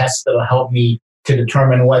are there tests that will help me to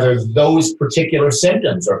determine whether those particular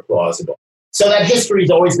symptoms are plausible? So that history is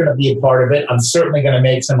always going to be a part of it. I'm certainly going to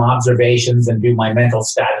make some observations and do my mental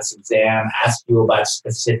status exam, ask you about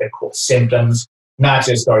specific symptoms, not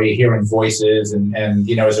just are you hearing voices and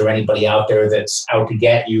is there anybody out there that's out to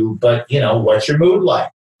get you, but, what's your mood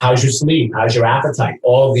like? How's your sleep? How's your appetite?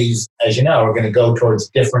 All of these, as you know, are going to go towards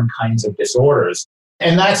different kinds of disorders.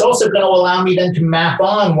 And that's also going to allow me then to map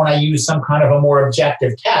on, when I use some kind of a more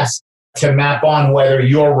objective test, to map on whether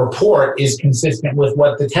your report is consistent with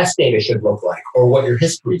what the test data should look like or what your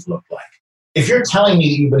histories look like. If you're telling me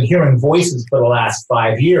you've been hearing voices for the last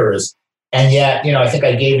 5 years, and yet, I think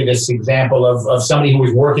I gave you this example of somebody who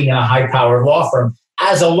was working in a high-powered law firm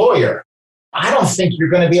as a lawyer, I don't think you're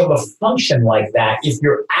going to be able to function like that if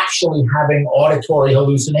you're actually having auditory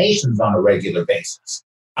hallucinations on a regular basis.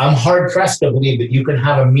 I'm hard-pressed to believe that you can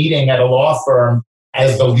have a meeting at a law firm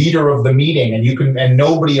as the leader of the meeting and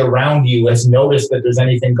nobody around you has noticed that there's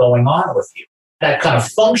anything going on with you. That kind of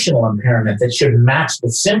functional impairment that should match the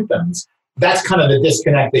symptoms, that's kind of the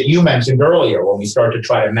disconnect that you mentioned earlier when we start to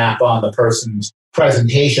try to map on the person's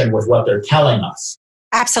presentation with what they're telling us.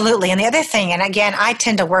 Absolutely. And the other thing, and again, I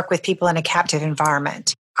tend to work with people in a captive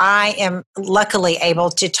environment. I am luckily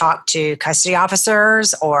able to talk to custody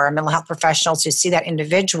officers or mental health professionals who see that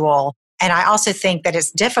individual. And I also think that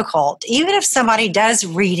it's difficult, even if somebody does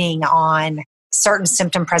reading on certain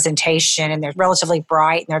symptom presentation and they're relatively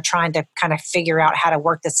bright and they're trying to kind of figure out how to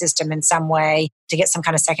work the system in some way to get some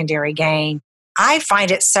kind of secondary gain. I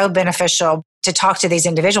find it so beneficial to talk to these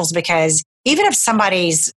individuals because even if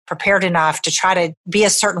somebody's prepared enough to try to be a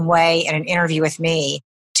certain way in an interview with me,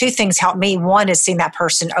 2 things help me. One is seeing that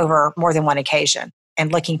person over more than one occasion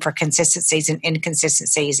and looking for consistencies and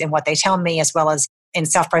inconsistencies in what they tell me as well as in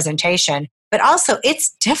self-presentation. But also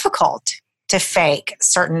it's difficult to fake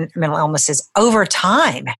certain mental illnesses over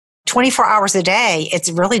time. 24 hours a day, it's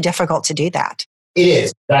really difficult to do that. It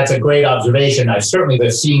is. That's a great observation. I've certainly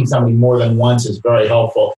been seeing somebody more than once is very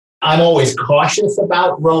helpful. I'm always cautious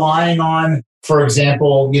about relying on, for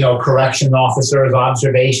example, correction officers'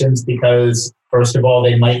 observations because, first of all,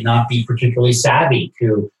 they might not be particularly savvy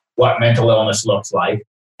to what mental illness looks like.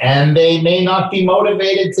 And they may not be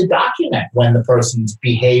motivated to document when the person's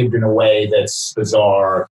behaved in a way that's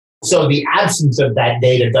bizarre. So the absence of that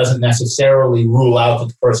data doesn't necessarily rule out that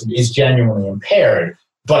the person is genuinely impaired.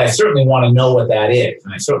 But I certainly want to know what that is.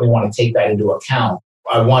 And I certainly want to take that into account.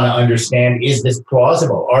 I want to understand, is this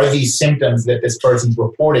plausible? Are these symptoms that this person's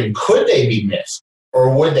reporting, could they be missed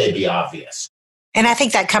or would they be obvious? And I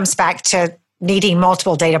think that comes back to needing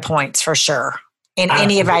multiple data points for sure in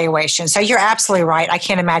any evaluation. So you're absolutely right. I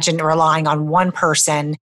can't imagine relying on one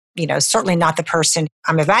person, certainly not the person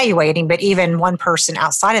I'm evaluating, but even one person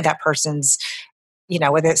outside of that person's,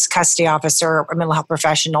 whether it's custody officer, a mental health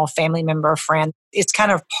professional, family member, friend. It's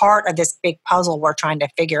kind of part of this big puzzle we're trying to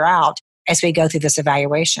figure out as we go through this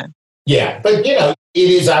evaluation. Yeah, but it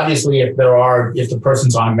is obviously if the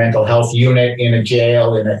person's on a mental health unit in a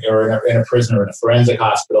jail, in a prison or in a forensic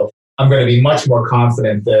hospital, I'm going to be much more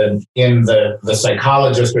confident than in the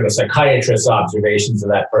psychologist or the psychiatrist's observations of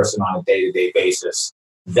that person on a day-to-day basis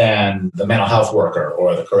than the mental health worker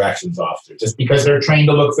or the corrections officer, just because they're trained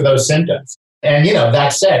to look for those symptoms. And,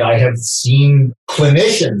 that said, I have seen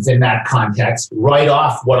clinicians in that context write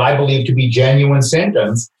off what I believe to be genuine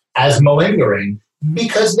symptoms as malingering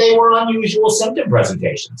because they were unusual symptom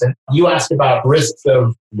presentations. And you asked about risks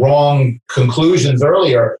of wrong conclusions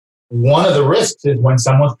earlier. One of the risks is when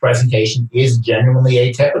someone's presentation is genuinely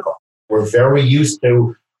atypical. We're very used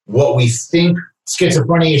to what we think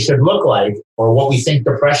schizophrenia should look like or what we think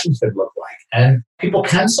depression should look like. And people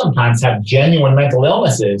can sometimes have genuine mental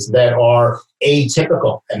illnesses that are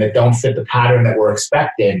atypical and that don't fit the pattern that we're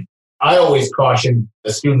expecting. I always caution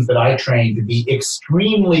the students that I train to be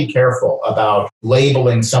extremely careful about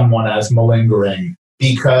labeling someone as malingering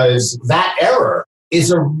because that error is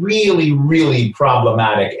a really, really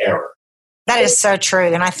problematic error. That is so true.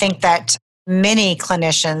 And I think that many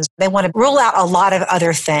clinicians, they want to rule out a lot of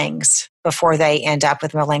other things before they end up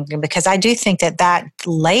with malingering, because I do think that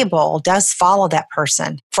label does follow that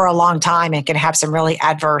person for a long time and can have some really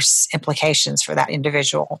adverse implications for that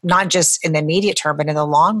individual, not just in the immediate term, but in the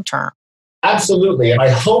long term. Absolutely. And I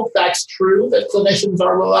hope that's true, that clinicians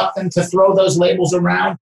are reluctant to throw those labels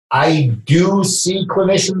around. I do see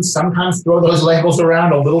clinicians sometimes throw those labels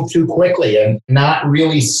around a little too quickly and not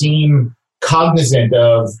really seem cognizant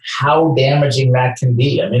of how damaging that can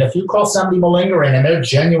be. I mean, if you call somebody malingering and they're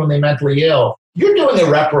genuinely mentally ill, you're doing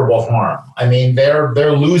irreparable harm. I mean, they're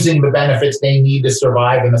losing the benefits they need to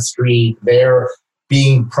survive in the street. They're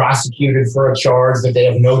being prosecuted for a charge that they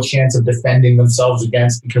have no chance of defending themselves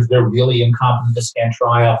against because they're really incompetent to stand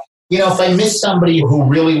trial. If I miss somebody who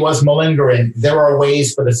really was malingering, there are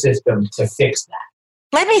ways for the system to fix that.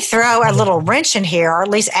 Let me throw a little wrench in here, or at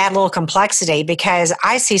least add a little complexity, because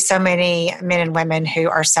I see so many men and women who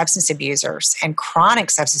are substance abusers and chronic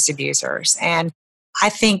substance abusers. And I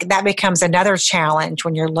think that becomes another challenge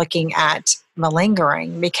when you're looking at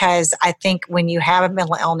malingering, because I think when you have a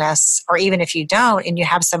mental illness, or even if you don't, and you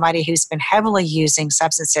have somebody who's been heavily using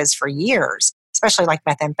substances for years, especially like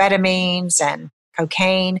methamphetamines and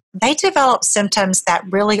cocaine, they develop symptoms that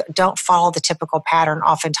really don't follow the typical pattern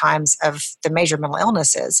oftentimes of the major mental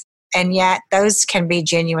illnesses. And yet those can be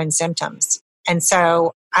genuine symptoms. And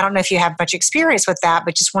so I don't know if you have much experience with that,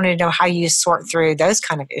 but just wanted to know how you sort through those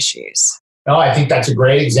kind of issues. No, I think that's a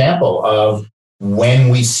great example of when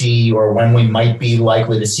we see or when we might be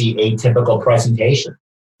likely to see atypical presentation,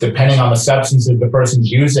 depending on the substances the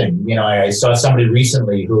person's using. I saw somebody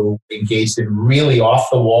recently who engaged in really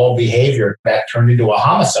off-the-wall behavior that turned into a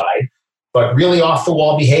homicide, but really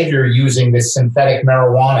off-the-wall behavior using this synthetic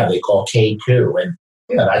marijuana they call K2. And,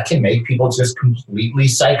 that can make people just completely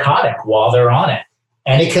psychotic while they're on it.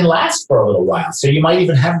 And it can last for a little while. So you might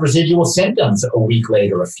even have residual symptoms a week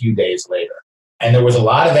later, a few days later. And there was a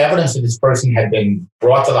lot of evidence that this person had been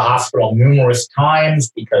brought to the hospital numerous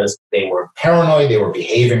times because they were paranoid, they were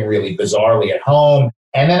behaving really bizarrely at home.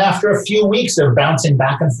 And then after a few weeks of bouncing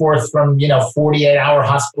back and forth from, 48-hour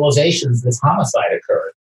hospitalizations, this homicide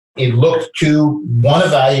occurred. It looked to one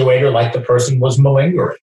evaluator like the person was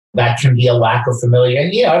malingering. That can be a lack of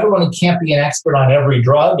familiarity. And everyone can't be an expert on every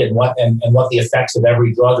drug and what the effects of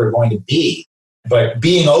every drug are going to be. But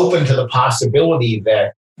being open to the possibility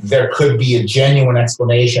that there could be a genuine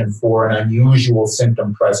explanation for an unusual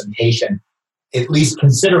symptom presentation, at least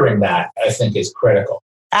considering that, I think is critical.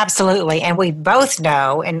 Absolutely. And we both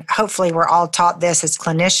know, and hopefully we're all taught this as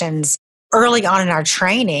clinicians early on in our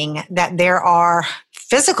training, that there are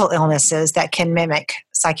physical illnesses that can mimic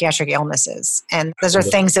psychiatric illnesses. And those are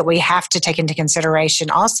things that we have to take into consideration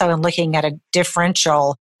also in looking at a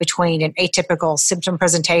differential between an atypical symptom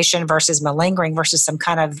presentation versus malingering versus some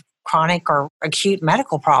kind of chronic or acute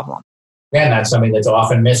medical problem. And that's something that's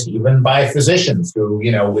often missed even by physicians who,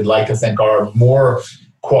 we'd like to think are more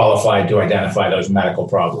qualified to identify those medical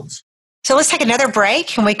problems. So let's take another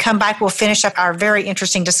break. When we come back, we'll finish up our very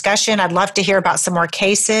interesting discussion. I'd love to hear about some more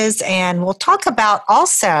cases. And we'll talk about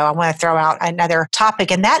also, I want to throw out another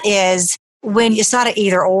topic, and that is when it's not an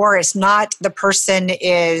either or, it's not the person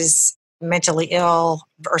is mentally ill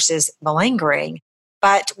versus malingering.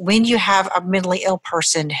 but when you have a mentally ill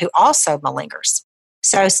person who also malingers.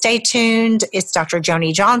 So stay tuned. It's Dr.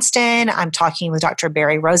 Joni Johnston. I'm talking with Dr.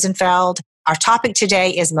 Barry Rosenfeld. Our topic today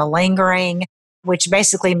is malingering, which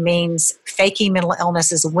basically means faking mental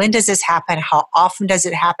illnesses. When does this happen? How often does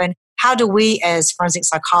it happen? How do we as forensic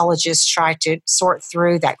psychologists try to sort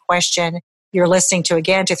through that question? You're listening to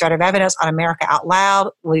Thread of Evidence on America Out Loud.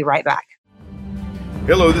 We'll be right back.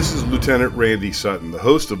 Hello, this is Lieutenant Randy Sutton, the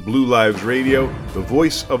host of Blue Lives Radio, the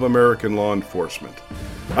voice of American law enforcement.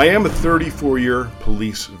 I am a 34-year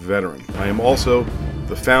police veteran. I am also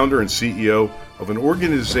the founder and CEO of an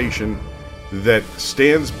organization that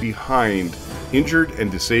stands behind injured and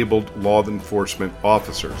disabled law enforcement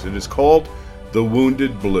officers. It is called The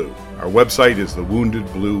Wounded Blue. Our website is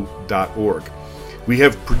thewoundedblue.org. We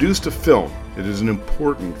have produced a film. It is an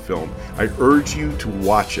important film. I urge you to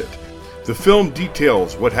watch it. The film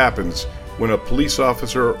details what happens when a police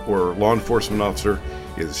officer or law enforcement officer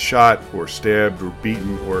is shot or stabbed or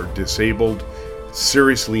beaten or disabled,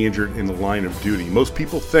 seriously injured in the line of duty. Most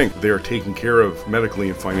people think they are taken care of medically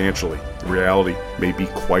and financially. The reality may be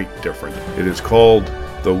quite different. It is called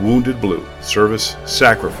The Wounded Blue: Service,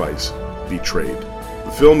 Sacrifice, Betrayed.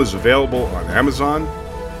 The film is available on Amazon,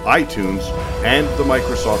 iTunes, and the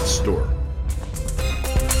Microsoft Store.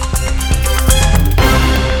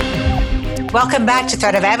 Welcome back to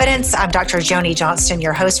Thread of Evidence. I'm Dr. Joni Johnston,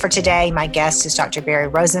 your host for today. My guest is Dr. Barry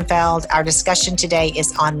Rosenfeld. Our discussion today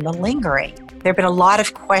is on malingering. There have been a lot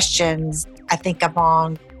of questions, I think,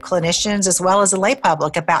 among clinicians as well as the lay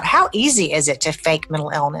public about how easy is it to fake mental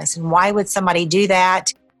illness and why would somebody do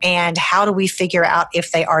that and how do we figure out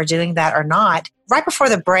if they are doing that or not. Right before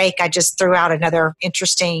the break, I just threw out another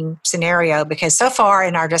interesting scenario because so far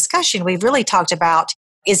in our discussion, we've really talked about,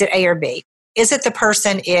 is it A or B? Is it the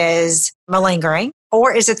person is malingering,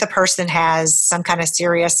 or is it the person has some kind of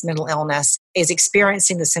serious mental illness, is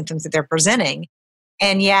experiencing the symptoms that they're presenting?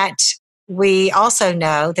 And yet we also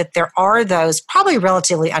know that there are those probably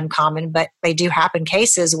relatively uncommon, but they do happen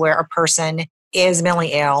cases where a person is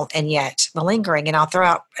mentally ill and yet malingering. And I'll throw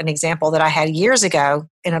out an example that I had years ago,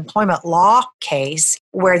 an employment law case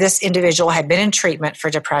where this individual had been in treatment for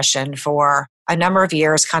depression for a number of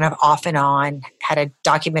years, kind of off and on, had a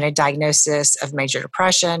documented diagnosis of major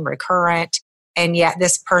depression, recurrent, and yet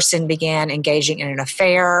this person began engaging in an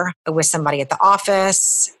affair with somebody at the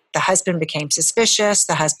office. The husband became suspicious.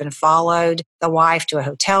 The husband followed the wife to a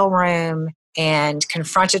hotel room and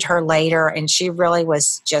confronted her later, and she really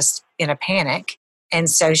was just in a panic. And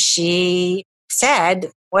so she said,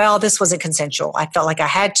 well, this wasn't consensual. I felt like I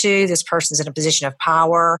had to. This person's in a position of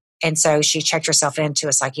power. And so she checked herself into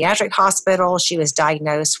a psychiatric hospital. She was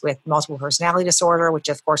diagnosed with multiple personality disorder, which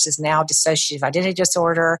of course is now dissociative identity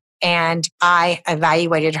disorder. And I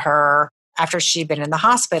evaluated her after she'd been in the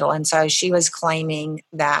hospital. And so she was claiming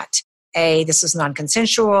that this was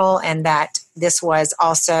non-consensual and that this was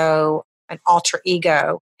also an alter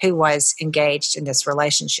ego who was engaged in this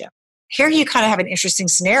relationship. Here you kind of have an interesting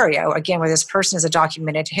scenario, again, where this person has a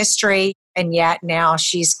documented history, and yet now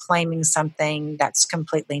she's claiming something that's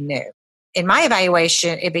completely new. In my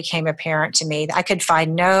evaluation, it became apparent to me that I could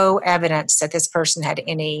find no evidence that this person had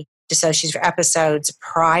any dissociative episodes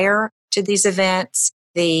prior to these events.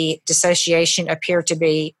 The dissociation appeared to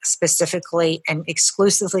be specifically and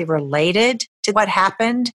exclusively related to what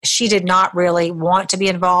happened. She did not really want to be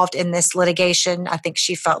involved in this litigation. I think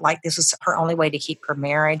she felt like this was her only way to keep her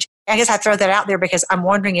marriage. I guess I throw that out there because I'm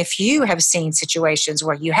wondering if you have seen situations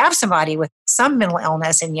where you have somebody with some mental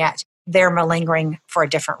illness and yet they're malingering for a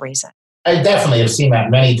different reason. I definitely have seen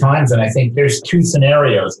that many times, and I think there's two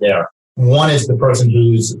scenarios there. One is the person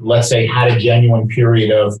who's, let's say, had a genuine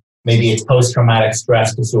period of maybe it's post-traumatic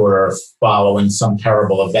stress disorder following some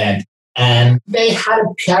terrible event. And they had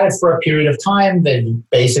it for a period of time. They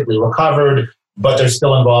basically recovered, but they're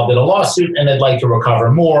still involved in a lawsuit and they'd like to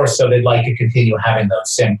recover more. So they'd like to continue having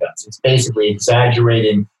those symptoms. It's basically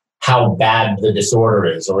exaggerating how bad the disorder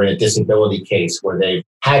is, or in a disability case where they've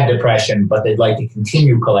had depression, but they'd like to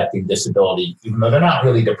continue collecting disability, even though they're not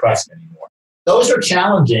really depressed anymore. Those are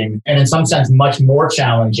challenging, and in some sense, much more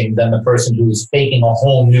challenging than the person who is faking a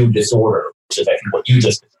whole new disorder, which is, I think, what you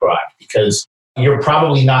just described, because you're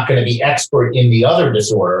probably not going to be expert in the other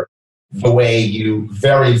disorder the way you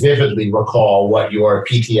very vividly recall what your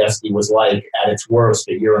PTSD was like at its worst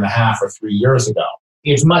a year and a half or 3 years ago.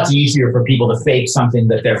 It's much easier for people to fake something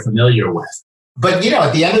that they're familiar with. But, at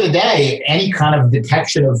the end of the day, any kind of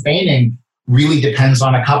detection of feigning really depends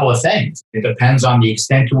on a couple of things. It depends on the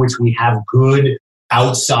extent to which we have good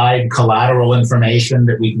outside collateral information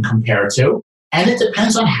that we can compare to. And it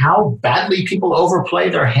depends on how badly people overplay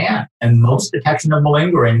their hand. And most detection of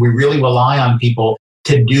malingering, we really rely on people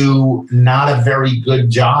to do not a very good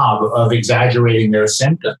job of exaggerating their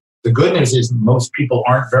symptoms. The good news is most people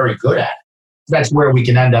aren't very good at it. That's where we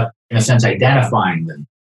can end up, in a sense, identifying them.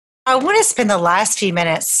 I want to spend the last few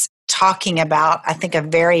minutes talking about, I think, a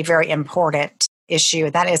very, very important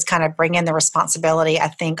issue. That is kind of bringing the responsibility, I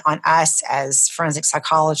think, on us as forensic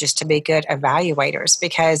psychologists to be good evaluators,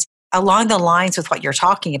 because along the lines with what you're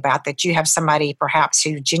talking about, that you have somebody perhaps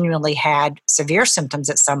who genuinely had severe symptoms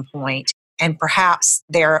at some point, and perhaps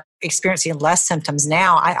they're experiencing less symptoms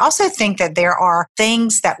now. I also think that there are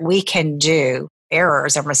things that we can do,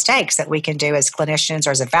 errors or mistakes that we can do as clinicians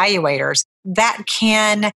or as evaluators that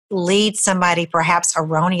can lead somebody perhaps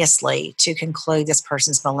erroneously to conclude this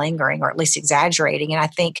person's malingering or at least exaggerating. And I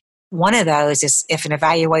think one of those is if an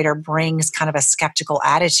evaluator brings kind of a skeptical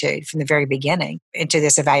attitude from the very beginning into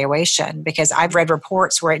this evaluation, because I've read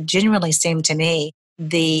reports where it genuinely seemed to me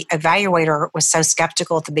the evaluator was so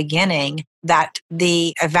skeptical at the beginning that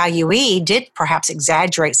the evaluee did perhaps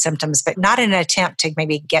exaggerate symptoms, but not in an attempt to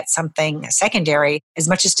maybe get something secondary, as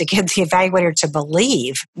much as to get the evaluator to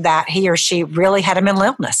believe that he or she really had a mental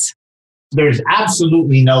illness. There's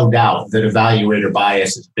absolutely no doubt that evaluator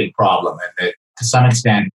bias is a big problem, and that to some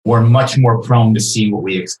extent, we're much more prone to see what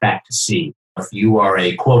we expect to see. If you are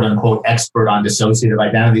a quote-unquote expert on dissociative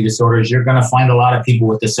identity disorders, you're going to find a lot of people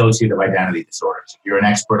with dissociative identity disorders. If you're an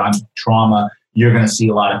expert on trauma, you're going to see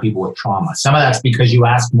a lot of people with trauma. Some of that's because you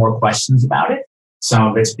ask more questions about it. Some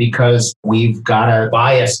of it's because we've got a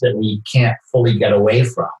bias that we can't fully get away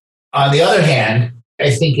from. On the other hand,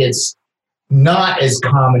 I think it's not as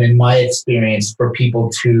common in my experience for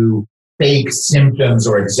people to fake symptoms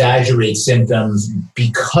or exaggerate symptoms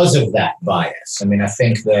because of that bias. I mean, I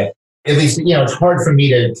think that at least, it's hard for me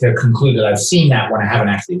to conclude that I've seen that when I haven't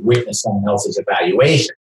actually witnessed someone else's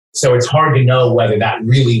evaluation. So it's hard to know whether that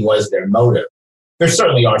really was their motive. There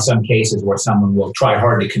certainly are some cases where someone will try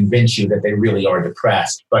hard to convince you that they really are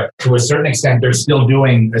depressed. But to a certain extent, they're still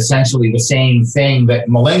doing essentially the same thing that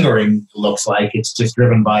malingering looks like. It's just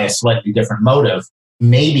driven by a slightly different motive.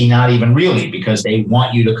 Maybe not even really, because they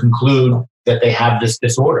want you to conclude that they have this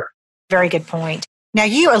disorder. Very good point. Now,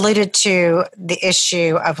 you alluded to the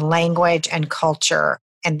issue of language and culture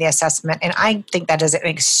in the assessment, and I think that is an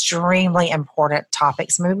extremely important topic.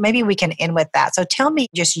 So maybe we can end with that. So tell me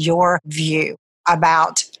just your view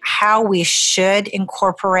about how we should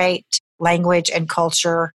incorporate language and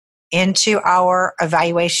culture into our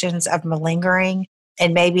evaluations of malingering,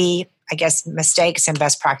 and maybe, I guess, mistakes and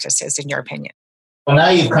best practices, in your opinion. Well, now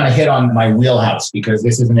you've kind of hit on my wheelhouse, because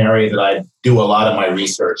this is an area that I do a lot of my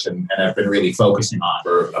research and I've been really focusing on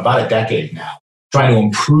for about a decade now, trying to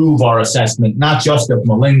improve our assessment, not just of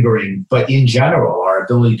malingering, but in general, our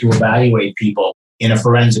ability to evaluate people in a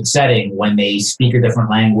forensic setting when they speak a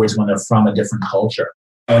different language, when they're from a different culture.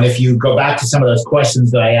 And if you go back to some of those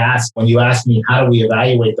questions that I asked, when you asked me, how do we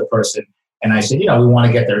evaluate the person? And I said, we want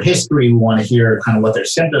to get their history. We want to hear kind of what their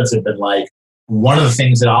symptoms have been like. One of the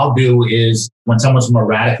things that I'll do is when someone's from a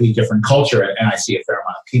radically different culture, and I see a fair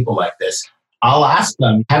amount of people like this, I'll ask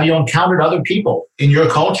them, have you encountered other people in your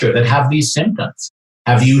culture that have these symptoms?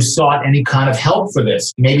 Have you sought any kind of help for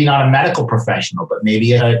this? Maybe not a medical professional, but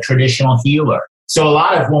maybe a traditional healer. So a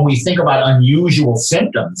lot of when we think about unusual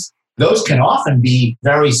symptoms, those can often be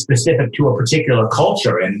very specific to a particular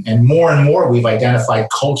culture. And more we've identified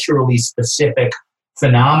culturally specific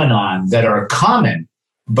phenomenon that are common,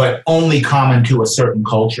 but only common to a certain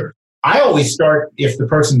culture. I always start, if the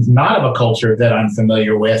person's not of a culture that I'm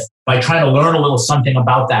familiar with, by trying to learn a little something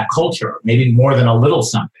about that culture, maybe more than a little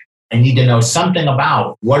something. I need to know something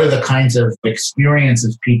about what are the kinds of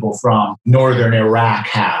experiences people from northern Iraq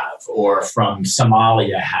have or from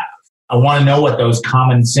Somalia have. I want to know what those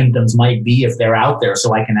common symptoms might be if they're out there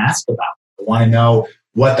so I can ask about them. I want to know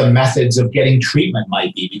what the methods of getting treatment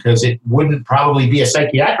might be, because it wouldn't probably be a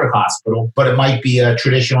psychiatric hospital, but it might be a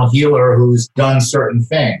traditional healer who's done certain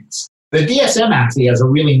things. The DSM actually has a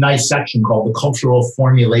really nice section called the Cultural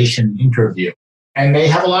Formulation Interview, and they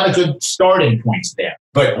have a lot of good starting points there.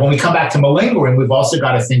 But when we come back to malingering, we've also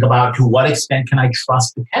got to think about to what extent can I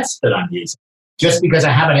trust the test that I'm using? Just because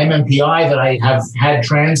I have an MMPI that I have had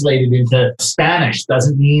translated into Spanish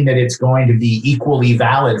doesn't mean that it's going to be equally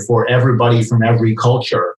valid for everybody from every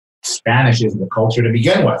culture. Spanish isn't a culture to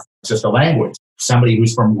begin with. It's just a language. Somebody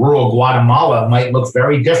who's from rural Guatemala might look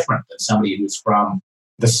very different than somebody who's from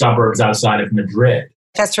the suburbs outside of Madrid.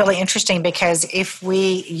 That's really interesting, because if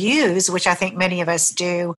we use, which I think many of us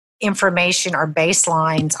do, information or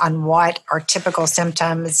baselines on what are typical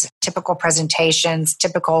symptoms, typical presentations,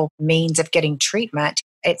 typical means of getting treatment,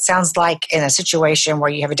 it sounds like in a situation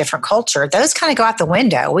where you have a different culture, those kind of go out the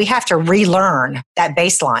window. We have to relearn that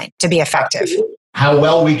baseline to be effective. How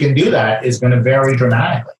well we can do that is going to vary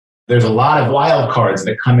dramatically. There's a lot of wild cards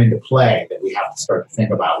that come into play that we have to start to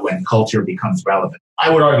think about when culture becomes relevant. I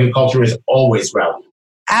would argue culture is always relevant.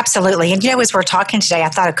 Absolutely. And as we're talking today, I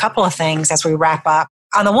thought a couple of things as we wrap up.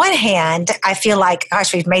 On the one hand, I feel like,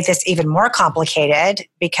 we've made this even more complicated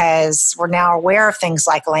because we're now aware of things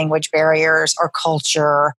like language barriers or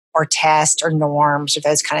culture or test or norms or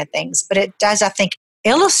those kind of things. But it does, I think,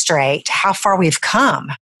 illustrate how far we've come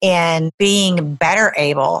in being better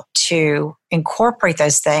able to incorporate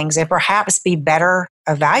those things and perhaps be better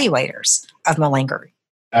evaluators of malingering.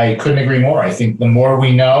 I couldn't agree more. I think the more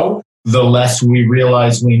we know, the less we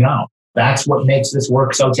realize we know. That's what makes this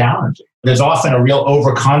work so challenging. There's often a real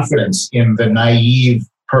overconfidence in the naive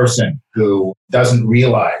person who doesn't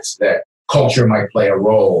realize that culture might play a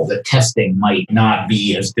role, that testing might not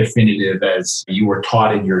be as definitive as you were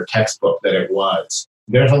taught in your textbook that it was.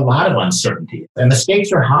 There's a lot of uncertainty, and the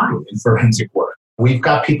stakes are high in forensic work. We've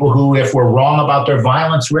got people who, if we're wrong about their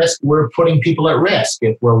violence risk, we're putting people at risk.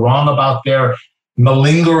 If we're wrong about their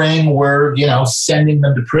malingering, we're, sending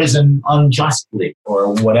them to prison unjustly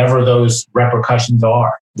or whatever those repercussions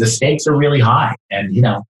are. The stakes are really high. And,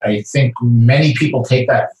 I think many people take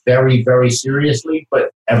that very, very seriously. But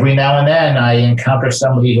every now and then I encounter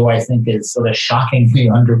somebody who I think is sort of shockingly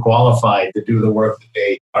underqualified to do the work that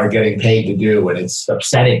they are getting paid to do. And it's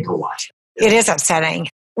upsetting to watch. It is upsetting.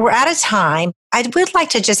 We're out of time. I would like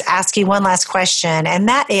to just ask you one last question, and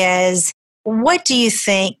that is, what do you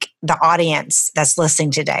think the audience that's listening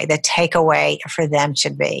today, the takeaway for them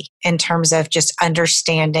should be in terms of just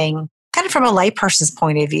understanding, kind of from a layperson's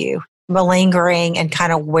point of view, malingering and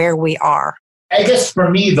kind of where we are? I guess for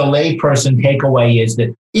me, the layperson takeaway is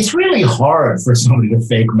that it's really hard for somebody to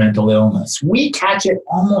fake mental illness. We catch it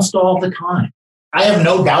almost all the time. I have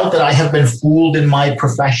no doubt that I have been fooled in my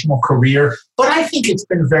professional career, but I think it's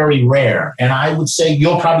been very rare. And I would say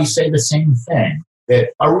you'll probably say the same thing,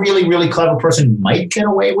 that a really, really clever person might get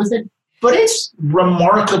away with it, but it's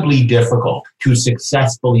remarkably difficult to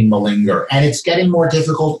successfully malinger. And it's getting more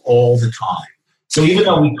difficult all the time. So even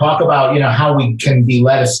though we talk about, how we can be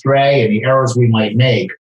led astray and the errors we might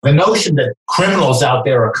make, the notion that criminals out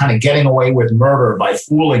there are kind of getting away with murder by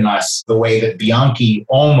fooling us the way that Bianchi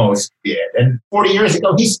almost did. And 40 years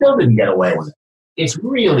ago, he still didn't get away with it. It's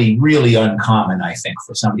really, really uncommon, I think,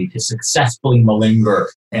 for somebody to successfully malinger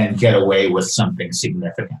and get away with something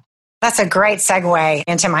significant. That's a great segue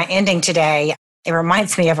into my ending today. It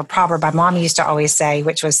reminds me of a proverb my mom used to always say,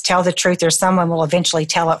 which was, tell the truth or someone will eventually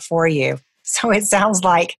tell it for you. So it sounds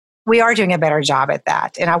like we are doing a better job at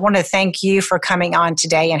that. And I want to thank you for coming on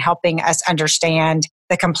today and helping us understand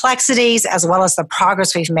the complexities as well as the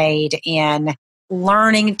progress we've made in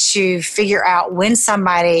learning to figure out when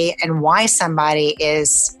somebody and why somebody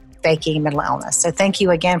is faking mental illness. So thank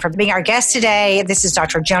you again for being our guest today. This is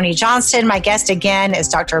Dr. Joni Johnston. My guest again is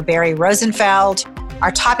Dr. Barry Rosenfeld.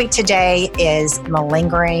 Our topic today is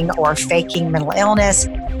malingering or faking mental illness.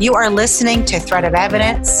 You are listening to Threat of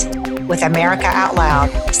Evidence with America Out Loud.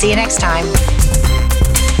 See you next time.